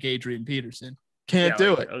can't take Adrian Peterson. Can't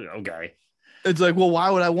do it. Okay. It's like, well, why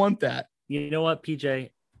would I want that? You know what,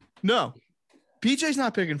 PJ? No. PJ's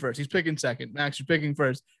not picking first. He's picking second. Max, you're picking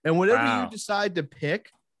first. And whatever you decide to pick,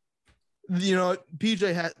 you know,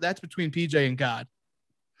 that's between PJ and God.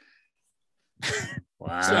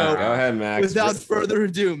 Wow. So go ahead, Max. Without further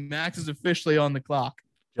ado, Max is officially on the clock.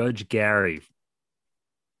 Judge Gary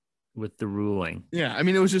with the ruling. Yeah, I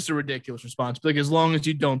mean, it was just a ridiculous response. But like, as long as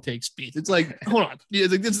you don't take Spieth, it's like, hold on,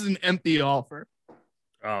 it's like this is an empty offer.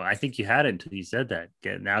 Oh, I think you had it until you said that.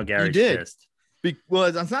 Now Gary's pissed. Well,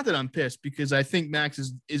 it's not that I'm pissed because I think Max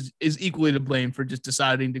is equally to blame for just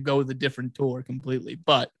deciding to go with a different tour completely.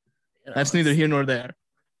 But that's neither here nor there.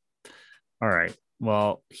 All right.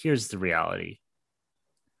 Well, here's the reality.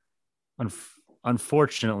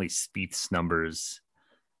 Unfortunately, Spieth's numbers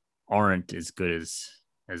aren't as good as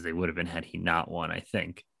they would have been had he not won, I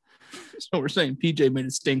think. So we're saying PJ made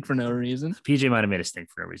a stink for no reason. PJ might have made a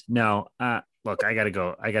stink for no reason. No, look, I gotta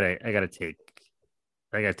go. I gotta take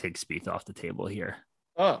Spieth off the table here.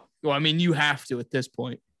 Oh, well, I mean, you have to at this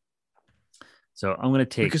point. So I'm gonna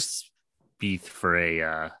take Spieth for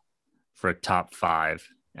a top 5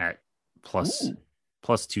 at plus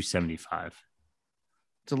 275.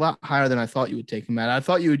 It's a lot higher than I thought you would take him at. I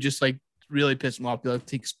thought you would just like really piss him off. Be like,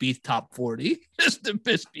 take Spieth top 40 just to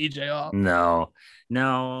piss PJ off. No. I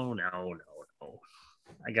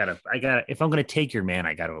gotta. If I'm gonna take your man,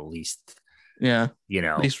 I gotta at least,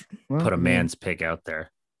 put a man's pick out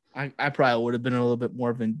there. I probably would have been a little bit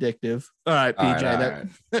more vindictive. All right, PJ,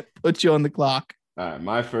 that puts you on the clock. All right,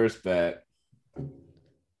 my first bet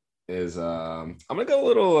is I'm gonna go a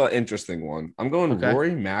little interesting one. I'm going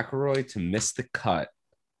Rory McIlroy to miss the cut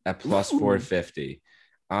at plus 450.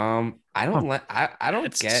 I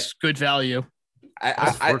don't get good value.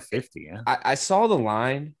 I 450. Yeah. I saw the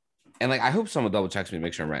line, and like I hope someone double checks me to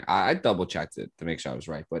make sure I'm right. I double checked it to make sure I was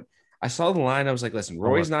right, but I saw the line. I was like, listen,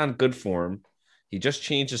 Rory's not in good form. He just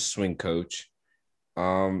changed his swing coach.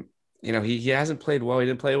 He hasn't played well. He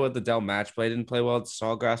didn't play well at the Dell match play. He didn't play well at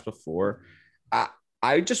Sawgrass before.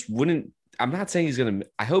 I just wouldn't. I'm not saying he's gonna.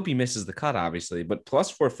 I hope he misses the cut, obviously, but plus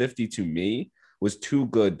 450 to me was too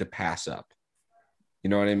good to pass up. You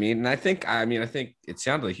know what I mean? And I think it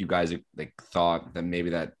sounded like you guys like thought that maybe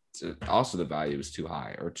that also the value was too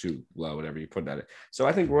high or too low, whatever you put that. So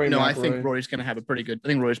I think Rory. No, I think Rory's going to have a pretty good. I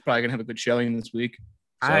think Rory's probably going to have a good showing this week.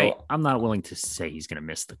 So, I'm not willing to say he's going to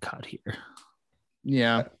miss the cut here.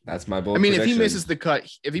 Yeah, that's my bold. I mean, prediction. if he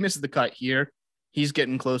misses the cut here, he's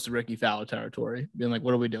getting close to Ricky Fowler territory. Being like,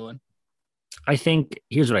 what are we doing?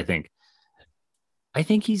 Here's what I think. I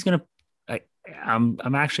think he's going to.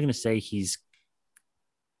 I'm actually going to say he's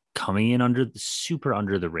coming in super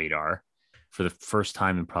under the radar for the first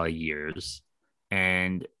time in probably years.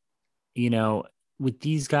 And, with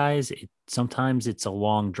these guys, sometimes it's a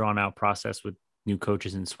long drawn out process with new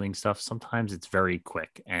coaches and swing stuff. Sometimes it's very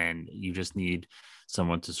quick and you just need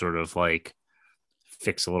someone to sort of like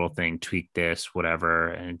fix a little thing, tweak this, whatever.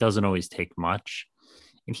 And it doesn't always take much.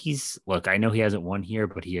 And I know he hasn't won here,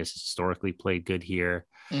 but he has historically played good here.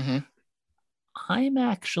 Mm-hmm. I'm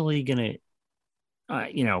actually going to,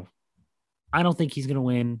 I don't think he's going to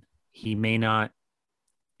win. He may not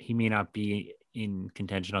be in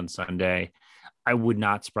contention on Sunday. I would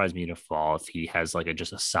not surprise me to fall if he has like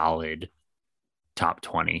just a solid top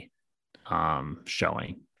 20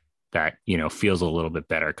 showing that, feels a little bit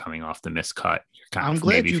better coming off the miscut. I'm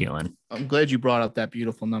glad you brought up that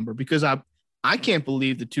beautiful number because I can't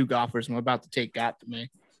believe the two golfers I'm about to take got to me.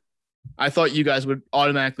 I thought you guys would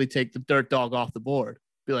automatically take the dirt dog off the board.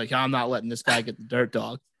 Be like, I'm not letting this guy get the dirt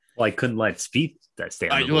dog. Well, I couldn't let Spieth stay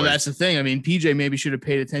on the board. Well, that's the thing. I mean, PJ maybe should have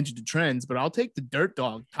paid attention to trends, but I'll take the dirt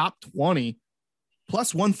dog top 20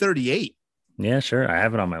 plus 138. Yeah, sure. I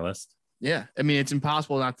have it on my list. Yeah. I mean, it's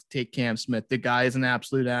impossible not to take Cam Smith. The guy is an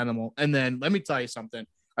absolute animal. And then let me tell you something.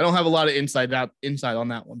 I don't have a lot of insight on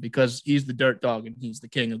that one because he's the dirt dog and he's the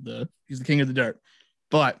king of the dirt.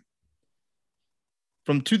 But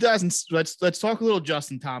from 2000, let's talk a little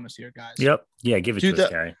Justin Thomas here, guys. Yep. Yeah, give it to us,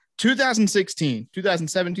 Gary. 2016,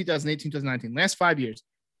 2007, 2018, 2019, last 5 years,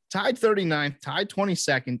 tied 39th, tied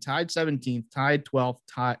 22nd, tied 17th, tied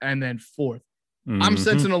 12th, and then 4th. Mm-hmm. I'm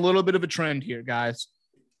sensing a little bit of a trend here, guys.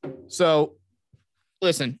 So,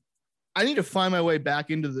 listen, I need to find my way back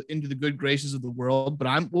into the good graces of the world,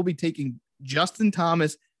 but we'll be taking Justin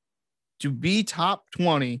Thomas to be top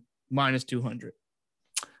 20 minus 200.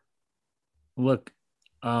 Look,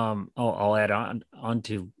 I'll add on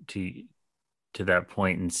to that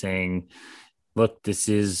point and saying, look, this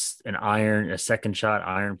is a second shot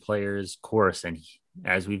iron player's course, and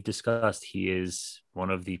as we've discussed, he is one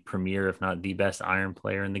of the premier, if not the best iron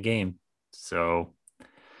player in the game. So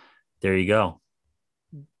there you go.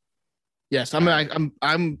 Yes, I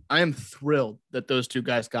am thrilled that those two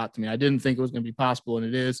guys got to me. I didn't think it was going to be possible, and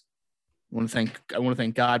it is. I want to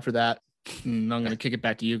thank God for that. And I'm going to kick it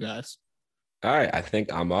back to you guys. All right, I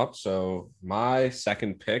think I'm up. So my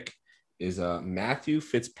second pick is Matthew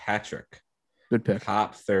Fitzpatrick. Good pick.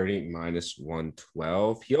 Top 30 minus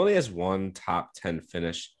 112. He only has one top 10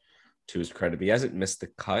 finish to his credit. But he hasn't missed the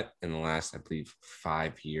cut in the last, I believe,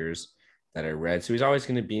 5 years that I read. So he's always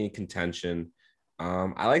going to be in contention.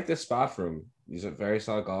 I like this spot for him. He's a very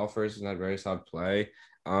solid golfer. He's not very solid play.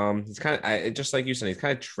 He's kind of, just like you said, he's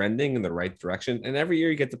kind of trending in the right direction. And every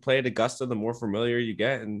year you get to play at Augusta, the more familiar you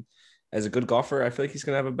get. And as a good golfer, I feel like he's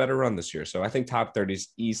going to have a better run this year. So I think top 30 is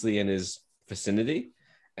easily in his vicinity.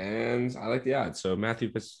 And I like the odds. So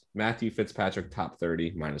Matthew Fitzpatrick, top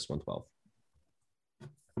 30, minus 112.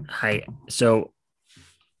 So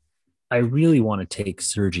I really want to take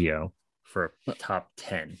Sergio for a top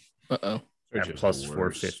 10. Uh-oh. At plus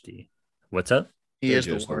 450. What's up? He is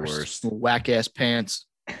the worst. Whack ass pants.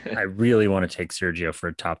 I really want to take Sergio for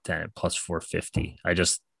a top 10 at plus 450.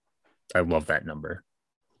 I love that number.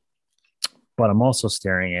 But I'm also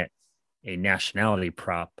staring at a nationality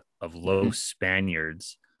prop of low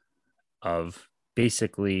Spaniards of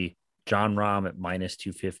basically Jon Rahm at minus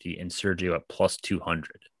 250 and Sergio at plus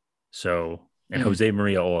 200. So, and Jose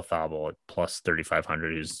Maria Olazabal at plus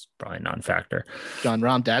 3,500 is probably a non-factor. Jon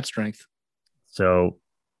Rahm, dad strength. So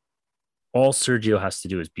all Sergio has to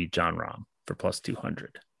do is beat Jon Rahm for plus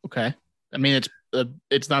 200. Okay. I mean,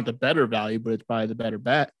 it's not the better value, but it's probably the better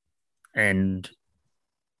bet. And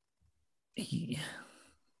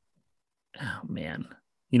man,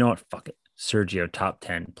 you know what? Fuck it. Sergio top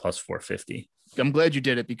 10 plus 450. I'm glad you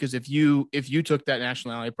did it because if you took that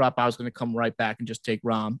nationality prop, I was going to come right back and just take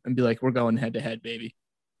Rahm and be like, we're going head to head, baby.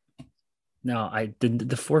 No,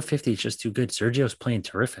 the 450 is just too good. Sergio's playing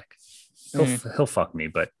terrific. He'll fuck me,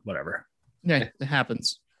 but whatever. Yeah, it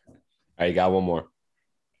happens. All right, you got one more.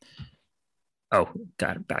 Oh,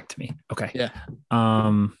 got it. Back to me. Okay. Yeah.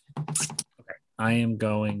 Okay. I am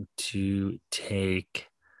going to take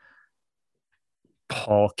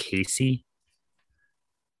Paul Casey,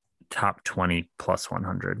 top 20 plus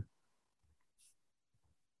 100.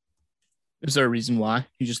 Is there a reason why?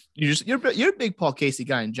 You're a big Paul Casey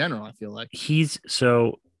guy in general, I feel like. He is,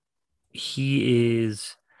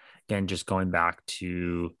 again, just going back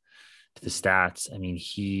to the stats. I mean,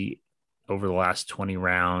 he over the last 20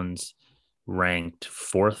 rounds ranked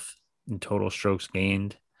 4th in total strokes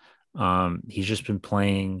gained. He's just been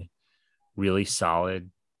playing really solid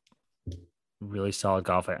really solid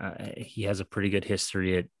golf. He has a pretty good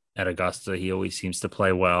history at Augusta. He always seems to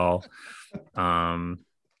play well. You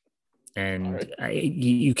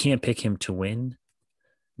can't pick him to win,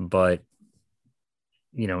 but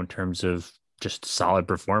in terms of just solid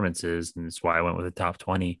performances, and that's why I went with the top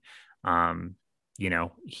 20.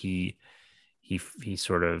 He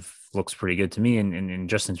sort of looks pretty good to me, and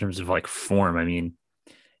just in terms of like form, I mean,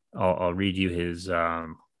 I'll read you his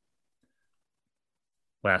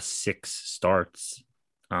last 6 starts,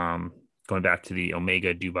 going back to the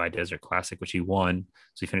Omega Dubai Desert Classic, which he won.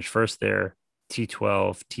 So he finished first there,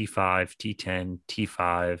 T12, T5, T10,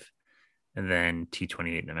 T5, and then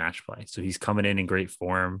T28 in the match play. So he's coming in great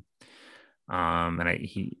form. And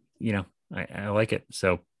I like it.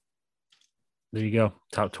 So there you go.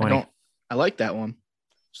 Top 20. I like that one.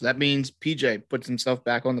 So that means PJ puts himself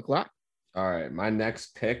back on the clock. All right. My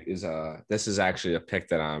next pick is this is actually a pick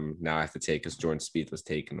that I have to take because Jordan Spieth was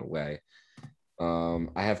taken away. I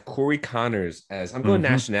have Corey Connors as I'm going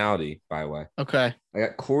nationality, by the way. Okay. I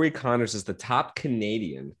got Corey Connors as the top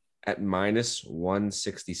Canadian at minus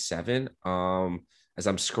 167. As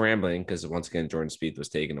I'm scrambling because once again Jordan Spieth was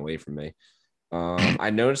taken away from me. I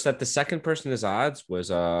noticed that the second person in his odds was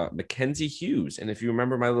Mackenzie Hughes, and if you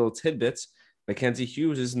remember my little tidbits, Mackenzie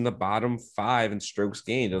Hughes is in the bottom 5 in strokes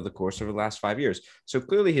gained over the course of the last 5 years. So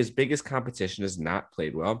clearly his biggest competition has not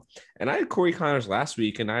played well. And I had Corey Connors last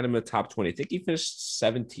week, and I had him in the top 20. I think he finished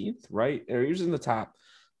 17th, right? Or he was in the top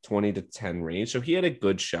 20 to 10 range. So he had a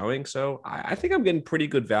good showing. So I think I'm getting pretty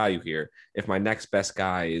good value here if my next best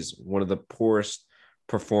guy is one of the poorest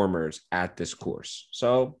performers at this course.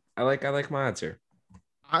 So I like my odds here.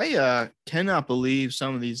 I cannot believe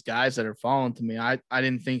some of these guys that are falling to me. I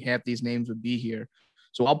didn't think half these names would be here.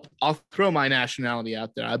 So I'll throw my nationality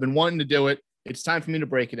out there. I've been wanting to do it. It's time for me to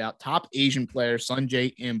break it out. Top Asian player,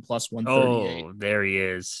 Sungjae Im, plus 138. Oh, there he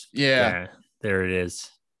is. Yeah, there it is.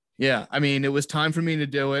 Yeah, I mean, it was time for me to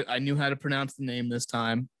do it. I knew how to pronounce the name this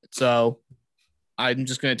time. So I'm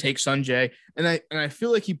just going to take Sungjae. And I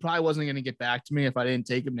feel like he probably wasn't going to get back to me if I didn't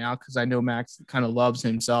take him now because I know Max kind of loves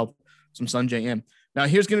himself some Sungjae Im. Now,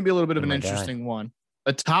 here's going to be a little bit of an interesting one.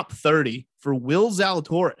 A top 30 for Will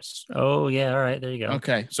Zalatoris. Oh, yeah. All right. There you go.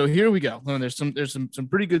 Okay. So here we go. There's some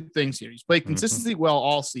pretty good things here. He's played consistently well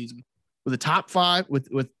all season with a top 5 with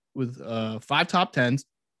 5 top 10s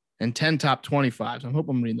and 10 top 25s. I hope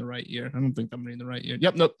I'm reading the right year. I don't think I'm reading the right year.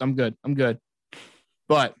 Yep. Nope. I'm good.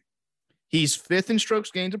 But he's 5th in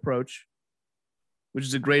strokes gained approach, which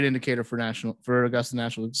is a great indicator for Augusta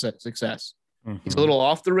National success. He's a little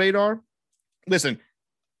off the radar. Listen,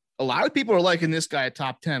 a lot of people are liking this guy at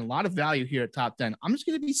top 10. A lot of value here at top 10. I'm just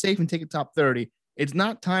going to be safe and take a top 30. It's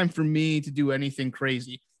not time for me to do anything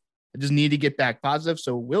crazy. I just need to get back positive.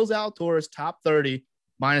 So Will Zalatoris, top 30,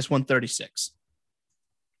 minus 136.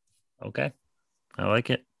 Okay. I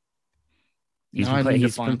like it. He's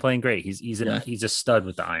been playing great. He's a stud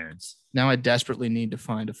with the irons. Now I desperately need to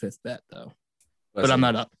find a 5th bet, though. But I'm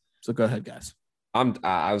not up. So go ahead, guys.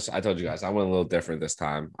 I told you guys I went a little different this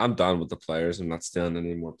time. I'm done with the players. I'm not stealing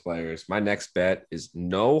any more players. My next bet is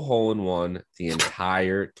no hole in one the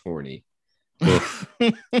entire tourney.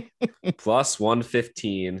 Plus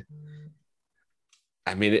 115.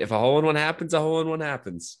 I mean, if a hole in one happens, a hole in one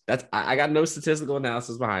happens. I got no statistical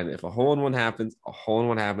analysis behind it. If a hole in one happens, a hole in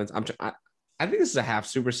one happens. I think this is a half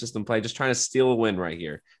super system play, just trying to steal a win right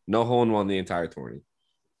here. No hole in one the entire tourney.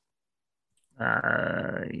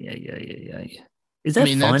 Yeah. Is that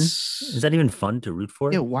fun? Is that even fun to root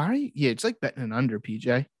for? Yeah, why are you? Yeah, it's like betting an under,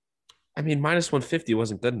 PJ. I mean, minus 150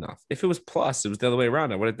 wasn't good enough. If it was plus, it was the other way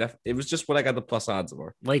around. It was just what I got the plus odds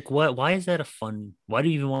for. Like what? Why is that a fun? Why do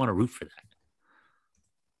you even want to root for that?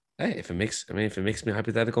 Hey, if it makes me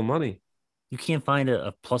hypothetical money. You can't find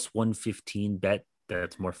a plus 115 bet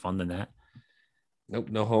that's more fun than that. Nope,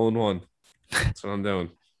 no hole in one. That's what I'm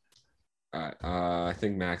doing. All right. I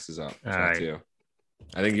think Max is up. All right. You.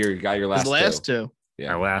 I think you got your last two.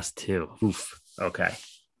 Yeah. Our last 2. Oof. Okay.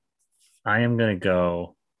 I am going to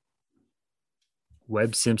go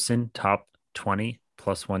Webb Simpson, top 20,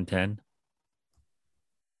 plus 110.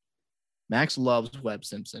 Max loves Webb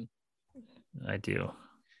Simpson. I do.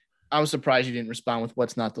 I was surprised you didn't respond with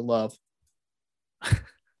what's not to love.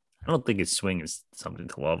 I don't think his swing is something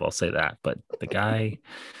to love. I'll say that. But the guy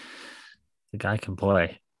can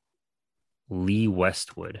play. Lee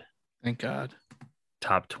Westwood. Thank God.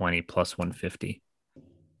 Top 20 plus 150.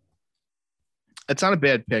 It's not a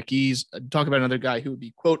bad pick. He's talking about another guy who would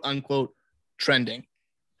be quote unquote trending.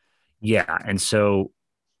 Yeah. And so,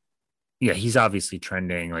 yeah, he's obviously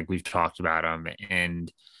trending. Like we've talked about him.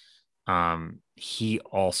 And he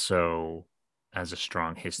also has a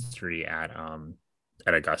strong history at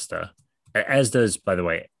Augusta. As does, by the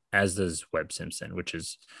way, as does Webb Simpson, which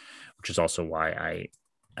is also why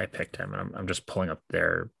I picked him. And I'm just pulling up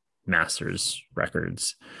their Masters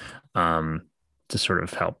records to sort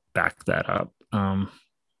of help back that up.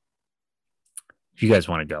 If you guys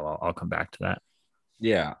want to go, I'll come back to that.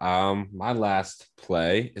 Yeah. My last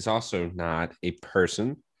play is also not a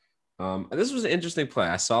person. This was an interesting play.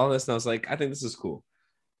 I saw this and I was like, I think this is cool.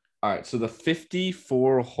 All right. So the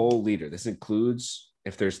 54 hole leader, this includes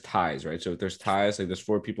if there's ties, right? So if there's ties, like there's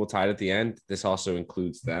 4 people tied at the end, this also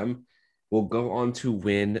includes them, will go on to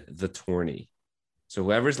win the tourney. So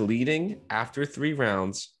whoever's leading after 3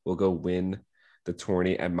 rounds will go win the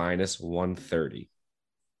tourney at minus 130.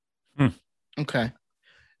 Okay.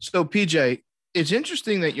 So PJ, it's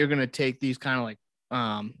interesting that you're going to take these kind of like,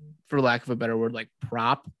 for lack of a better word, like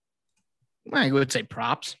I would say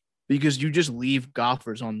props, because you just leave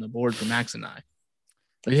golfers on the board for Max and I.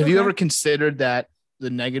 Like, have you ever considered that the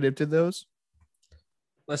negative to those?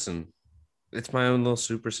 Listen, it's my own little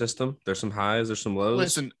super system. There's some highs, there's some lows.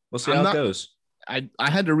 Listen, we'll see how it goes. I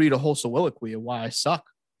had to read a whole soliloquy of why I suck.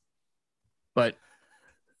 But,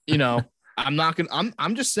 you know,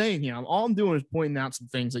 I'm just saying, you know, all I'm doing is pointing out some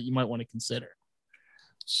things that you might want to consider.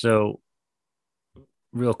 So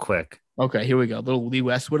real quick. Okay, here we go. Little Lee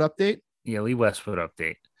Westwood update. Yeah, Lee Westwood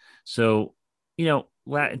update. So, you know,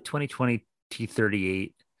 in 2020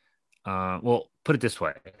 T38, well, put it this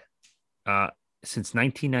way. Since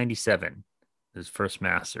 1997, his first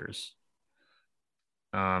Masters,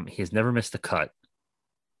 he has never missed a cut.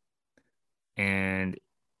 And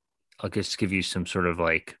I'll just give you some sort of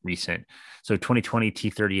like recent. So 2020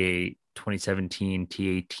 T38, 2017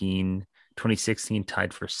 T18, 2016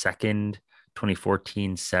 tied for second,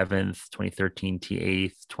 2014 7th, 2013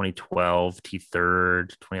 T8th, 2012 T3rd,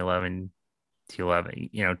 2011 T11,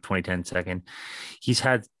 you know, 2010 second.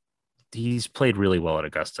 He's played really well at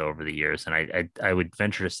Augusta over the years, and I would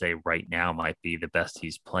venture to say right now might be the best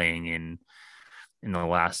he's playing in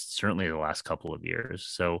certainly the last couple of years.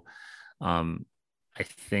 So I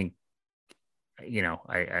think, you know,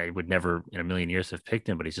 I would never in a million years have picked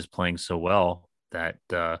him, but he's just playing so well that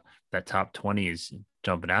that top 20 is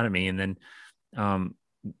jumping out at me. And then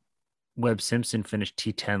Webb Simpson finished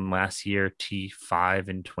T10 last year, T5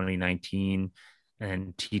 in 2019,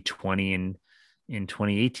 and T20 in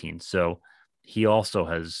 2018. So he also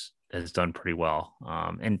has done pretty well.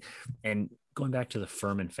 And going back to the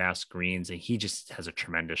firm and fast greens, he just has a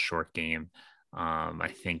tremendous short game. I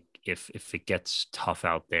think if it gets tough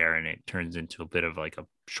out there and it turns into a bit of like a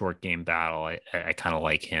short game battle, I kind of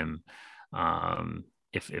like him.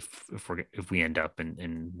 If we end up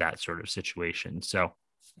in that sort of situation. So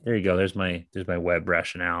there you go. There's my Webb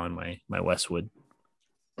rationale and my Westwood.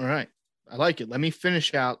 All right. I like it. Let me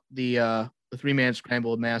finish out the 3-man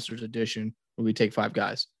scramble Masters edition where we take 5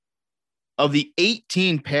 guys. Of the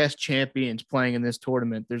 18 past champions playing in this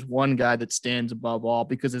tournament, there's one guy that stands above all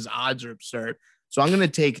because his odds are absurd. So I'm going to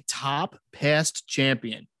take top past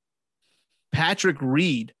champion, Patrick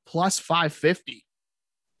Reed, plus 550.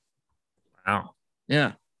 Wow.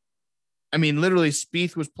 Yeah. I mean, literally,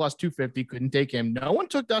 Spieth was plus 250. Couldn't take him. No one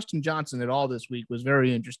took Dustin Johnson at all this week. Was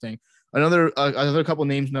very interesting. Another couple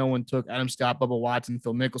names no one took: Adam Scott, Bubba Watson,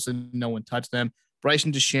 Phil Mickelson. No one touched them.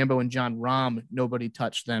 Bryson DeChambeau and John Rahm. Nobody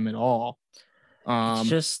touched them at all.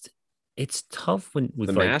 It's tough with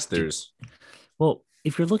the Masters. Well,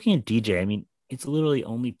 if you're looking at DJ, I mean, it's literally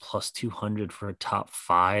only plus 200 for a top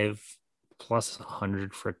 5, plus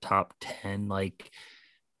 100 for a top 10. Like,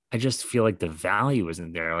 I just feel like the value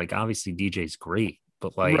isn't there. Like, obviously DJ's great,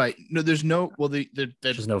 but like, right. No, there's no, well, there's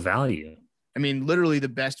just no value. I mean, literally the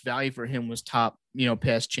best value for him was top,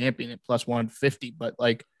 past champion at plus 150. But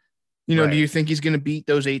like, right. Do you think he's going to beat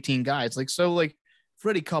those 18 guys? Like, so like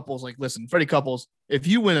Freddie Couples, like, listen, Freddie Couples, if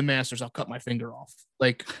you win a Masters, I'll cut my finger off.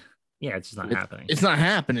 Like, yeah, it's just not happening. It's not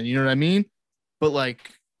happening. You know what I mean? But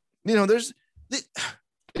like, there's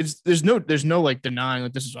no like denying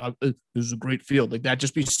like this is a great field. Like, that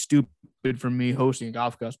just be stupid for me hosting a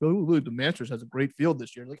golf cast. Oh, look, the Masters has a great field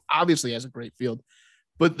this year. Like, obviously has a great field,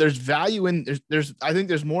 but there's value in I think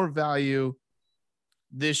there's more value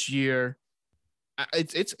this year. I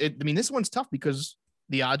mean, this one's tough because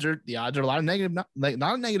the odds are a lot of negative, not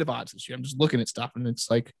negative odds this year. I'm just looking at stuff and it's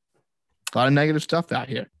like a lot of negative stuff out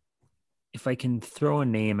here. If I can throw a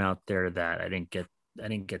name out there that I didn't get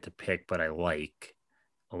to pick, but I like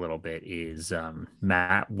a little bit, is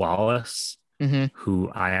Matt Wallace,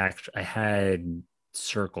 who I had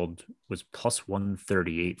circled was plus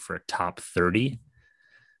 138 for a top 30.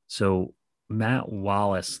 So Matt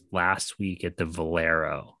Wallace last week at the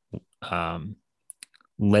Valero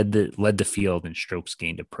led the field in strokes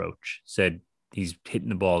gained approach. Said he's hitting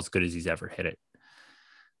the ball as good as he's ever hit it.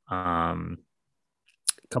 A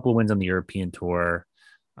couple of wins on the European tour.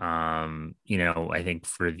 I think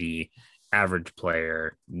for the average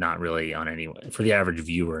player, not really on anyone, for the average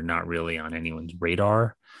viewer, not really on anyone's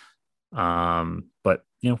radar. But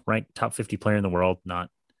ranked top 50 player in the world, not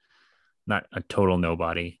a total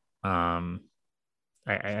nobody. I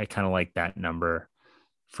kind of like that number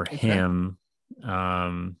for him.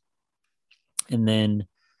 And then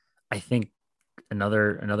I think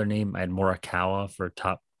another name, I had Morikawa for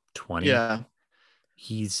top 20. Yeah.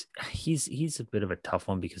 He's a bit of a tough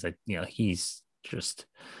one because he's just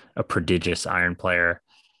a prodigious iron player.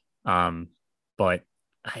 But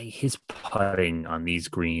his putting on these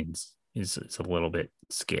greens is a little bit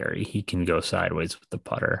scary. He can go sideways with the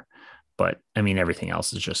putter, but I mean, everything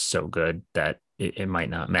else is just so good that it might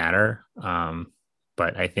not matter.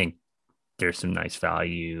 But I think there's some nice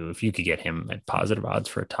value. If you could get him at positive odds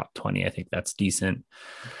for a top 20, I think that's decent.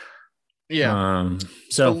 Yeah.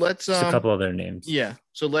 So let's just a couple other names. Yeah.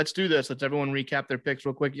 So let's do this. Let's everyone recap their picks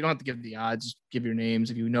real quick. You don't have to give the odds. Just give your names.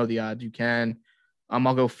 If you know the odds, you can.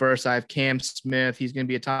 I'll go first. I have Cam Smith. He's going to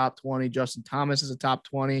be a top 20. Justin Thomas is a top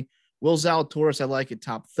 20. Will Zalatoris, I like it,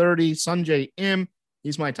 top 30. Sungjae Im,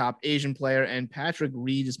 he's my top Asian player. And Patrick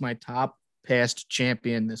Reed is my top past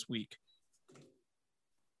champion this week.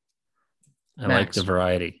 I like the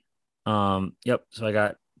variety. Yep. So I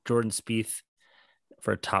got Jordan Spieth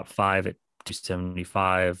for a top 5 at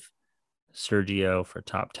 275. Sergio for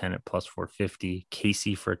top 10 at plus 450.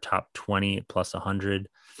 Casey for top 20 at plus 100.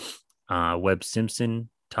 Webb Simpson,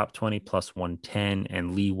 top 20 plus 110.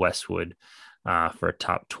 And Lee Westwood for a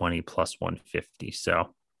top 20 plus 150.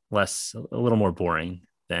 So a little more boring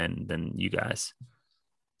than you guys.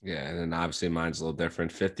 Yeah, and then obviously mine's a little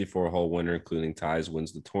different. 54-hole winner, including ties,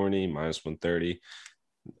 wins the tourney, minus 130.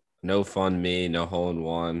 No fun me, no hole in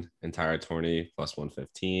one, entire tourney, plus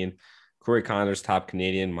 115. Corey Connors, top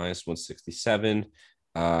Canadian, minus 167.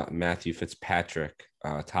 Matthew Fitzpatrick,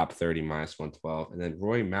 top 30, minus 112. And then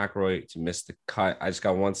Rory McIlroy to miss the cut. I just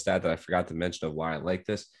got one stat that I forgot to mention of why I like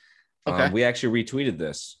this. Okay. We actually retweeted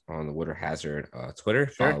this on the Woodard Hazard Twitter.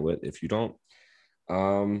 Sure. Follow it if you don't.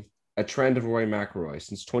 A trend of Rory McIlroy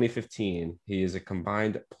since 2015. He is a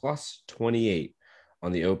combined plus 28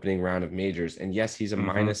 on the opening round of majors. And yes, he's a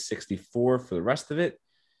minus 64 for the rest of it.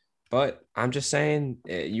 But I'm just saying,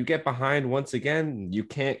 you get behind once again, you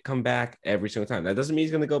can't come back every single time. That doesn't mean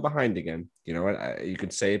he's going to go behind again. You know what? You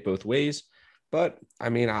could say it both ways. But, I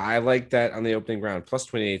mean, I like that on the opening round. Plus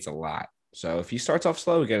 28 is a lot. So if he starts off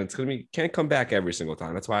slow again, it's going to be can't come back every single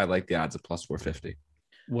time. That's why I like the odds of plus 450.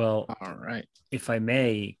 Well, all right. If I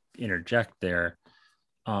may interject there,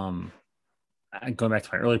 going back to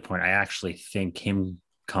my earlier point, I actually think him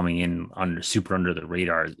coming in under the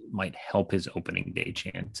radar might help his opening day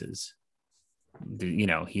chances. He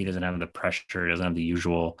doesn't have the pressure, doesn't have the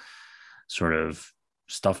usual sort of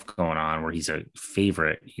stuff going on where he's a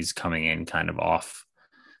favorite. He's coming in kind of off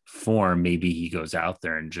form. Maybe he goes out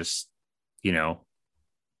there and just,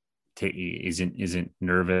 isn't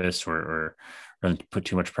nervous or doesn't put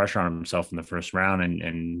too much pressure on himself in the first round.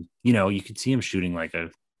 And you could see him shooting like a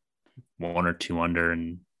 1 or 2 under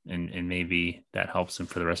and maybe that helps him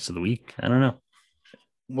for the rest of the week. I don't know.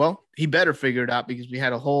 Well, he better figure it out because we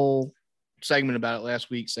had a whole segment about it last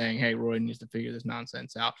week saying, hey, Roy needs to figure this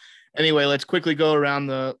nonsense out. Anyway, let's quickly go around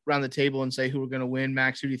the table and say who we're going to win.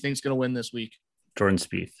 Max, who do you think is going to win this week? Jordan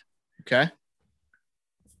Spieth. Okay.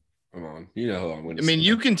 Come on. You know who I'm going to I mean,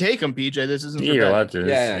 you can take him, PJ. This isn't you're allowed to.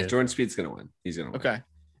 Yeah, Jordan Spieth's going to win. He's going to win. Okay.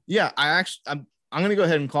 Yeah, I'm going to go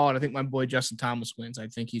ahead and call it. I think my boy Justin Thomas wins. I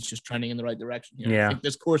think he's just trending in the right direction here. Yeah. I think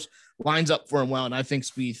this course lines up for him well, and I think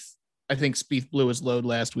Spieth blew his load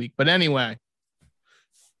last week. But anyway,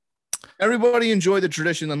 everybody enjoy the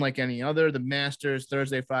tradition unlike any other. The Masters,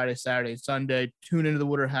 Thursday, Friday, Saturday, Sunday. Tune into the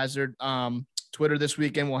Woodard Hazard Twitter this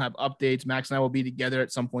weekend. We'll have updates. Max and I will be together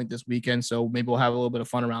at some point this weekend, so maybe we'll have a little bit of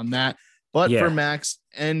fun around that. But for Max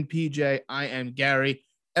and PJ, I am Gary.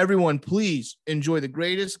 Everyone, please enjoy the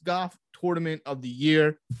greatest golf tournament of the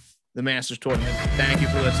year, the Masters Tournament. Thank you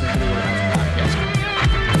for listening to the Woodard Hazard.